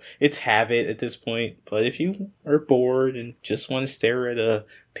 So, it's habit at this point. But if you are bored and just want to stare at a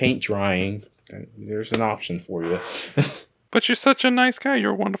paint drying, there's an option for you. But you're such a nice guy.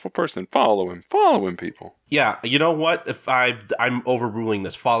 You're a wonderful person. Follow him, people. Yeah, you know what? If I'm overruling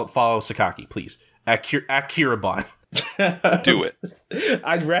this, follow Sakaki, please. At Kirobon. Do it.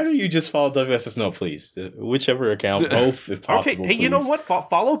 I'd rather you just follow WSS No, please. Whichever account, both if possible. Okay, hey, you know what?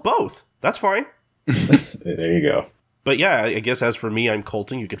 Follow both. That's fine. There you go. But yeah, I guess as for me, I'm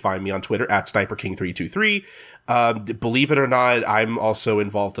Colton. You can find me on Twitter at SniperKing323. Believe it or not, I'm also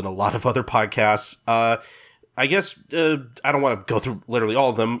involved in a lot of other podcasts. I guess I don't want to go through literally all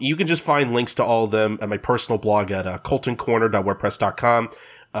of them. You can just find links to all of them at my personal blog at coltoncorner.wordpress.com.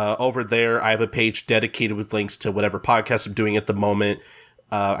 Over there, I have a page dedicated with links to whatever podcast I'm doing at the moment.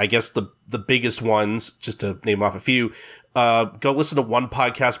 I guess the biggest ones, just to name off a few, go listen to One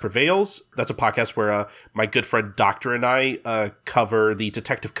Podcast Prevails. That's a podcast where my good friend Doctor and I cover the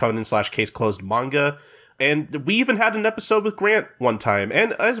Detective Conan / Case Closed manga. And we even had an episode with Grant one time,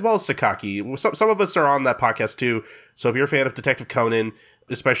 and as well as Sakaki. Some of us are on that podcast too. So if you're a fan of Detective Conan,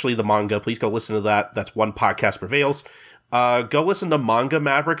 especially the manga, please go listen to that. That's One Podcast Prevails. Go listen to Manga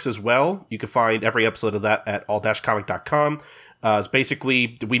Mavericks as well. You can find every episode of that at all-comic.com. It's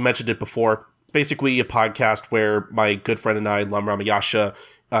basically, we mentioned it before, basically a podcast where my good friend and I, Lam Ramayasha,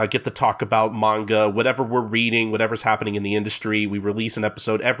 get to talk about manga, whatever we're reading, whatever's happening in the industry. We release an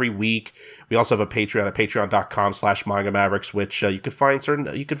episode every week. We also have a Patreon at patreon.com/Manga Mavericks, which you can find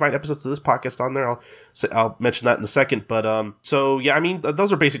episodes of this podcast on there. I'll mention that in a second. But so yeah, I mean,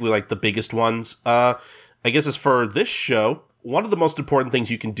 those are basically like the biggest ones. I guess as for this show, one of the most important things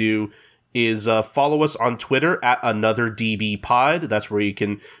you can do is follow us on Twitter at AnotherDBPod. That's where you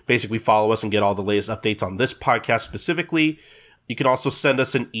can basically follow us and get all the latest updates on this podcast specifically. You can also send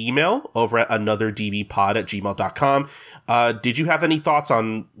us an email over at anotherdbpod@gmail.com. Did you have any thoughts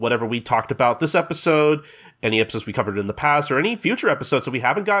on whatever we talked about this episode, any episodes we covered in the past, or any future episodes that we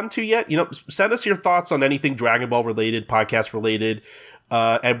haven't gotten to yet? You know, send us your thoughts on anything Dragon Ball related, podcast related,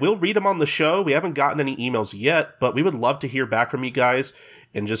 and we'll read them on the show. We haven't gotten any emails yet, but we would love to hear back from you guys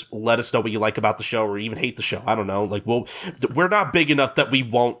and just let us know what you like about the show or even hate the show. I don't know. Like, we're not big enough that we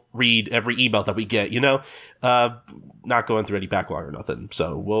won't read every email that we get, you know? Not going through any backlog or nothing.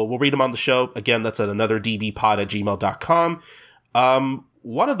 So we'll read them on the show. Again, that's at anotherdbpod@gmail.com.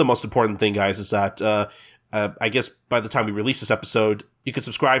 One of the most important thing, guys, is that I guess by the time we release this episode, you can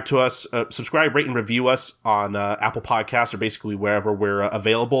subscribe to us, subscribe, rate, and review us on Apple Podcasts or basically wherever we're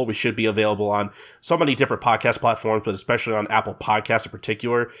available. We should be available on so many different podcast platforms, but especially on Apple Podcasts in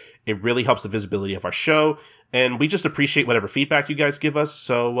particular. It really helps the visibility of our show, and we just appreciate whatever feedback you guys give us.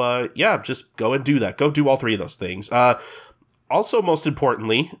 So yeah, just go and do that. Go do all three of those things. Also, most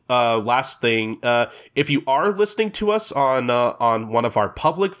importantly, last thing, if you are listening to us on one of our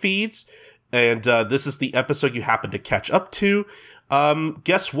public feeds, and this is the episode you happen to catch up to,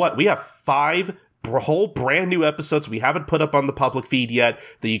 guess what? We have 5 whole brand new episodes we haven't put up on the public feed yet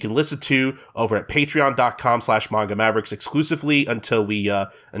that you can listen to over at patreon.com/Manga Mavericks exclusively until we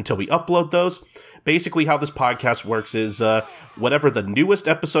upload those. Basically, how this podcast works is whatever the newest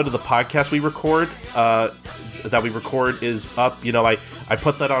episode of the podcast we record is up. You know, I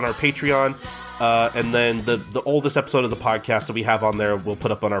put that on our Patreon. And then the oldest episode of the podcast that we have on there we'll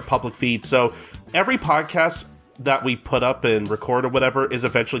put up on our public feed. So every podcast that we put up and record or whatever is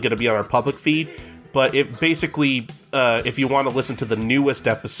eventually going to be on our public feed. But it basically, if you want to listen to the newest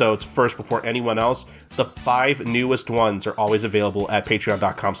episodes first before anyone else, the 5 newest ones are always available at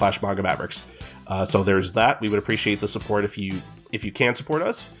patreon.com/Manga Mavericks. So there's that. We would appreciate the support if you can support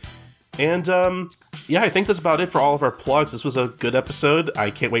us. And yeah, I think that's about it for all of our plugs. This was a good episode. I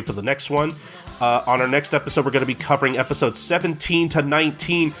can't wait for the next one. On our next episode, we're going to be covering episodes 17 to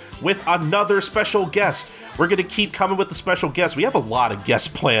 19 with another special guest. We're going to keep coming with the special guests. We have a lot of guests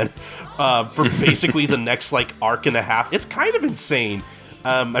planned for basically the next arc and a half. It's kind of insane.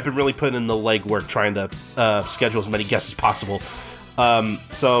 I've been really putting in the legwork trying to schedule as many guests as possible.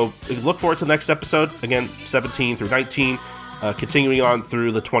 So look forward to the next episode. Again, 17 through 19. Continuing on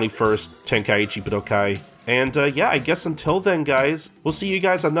through the 21st Tenkaichi Budokai. And yeah, I guess until then, guys, we'll see you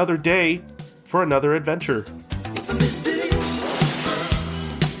guys another day for another adventure. It's a mystery.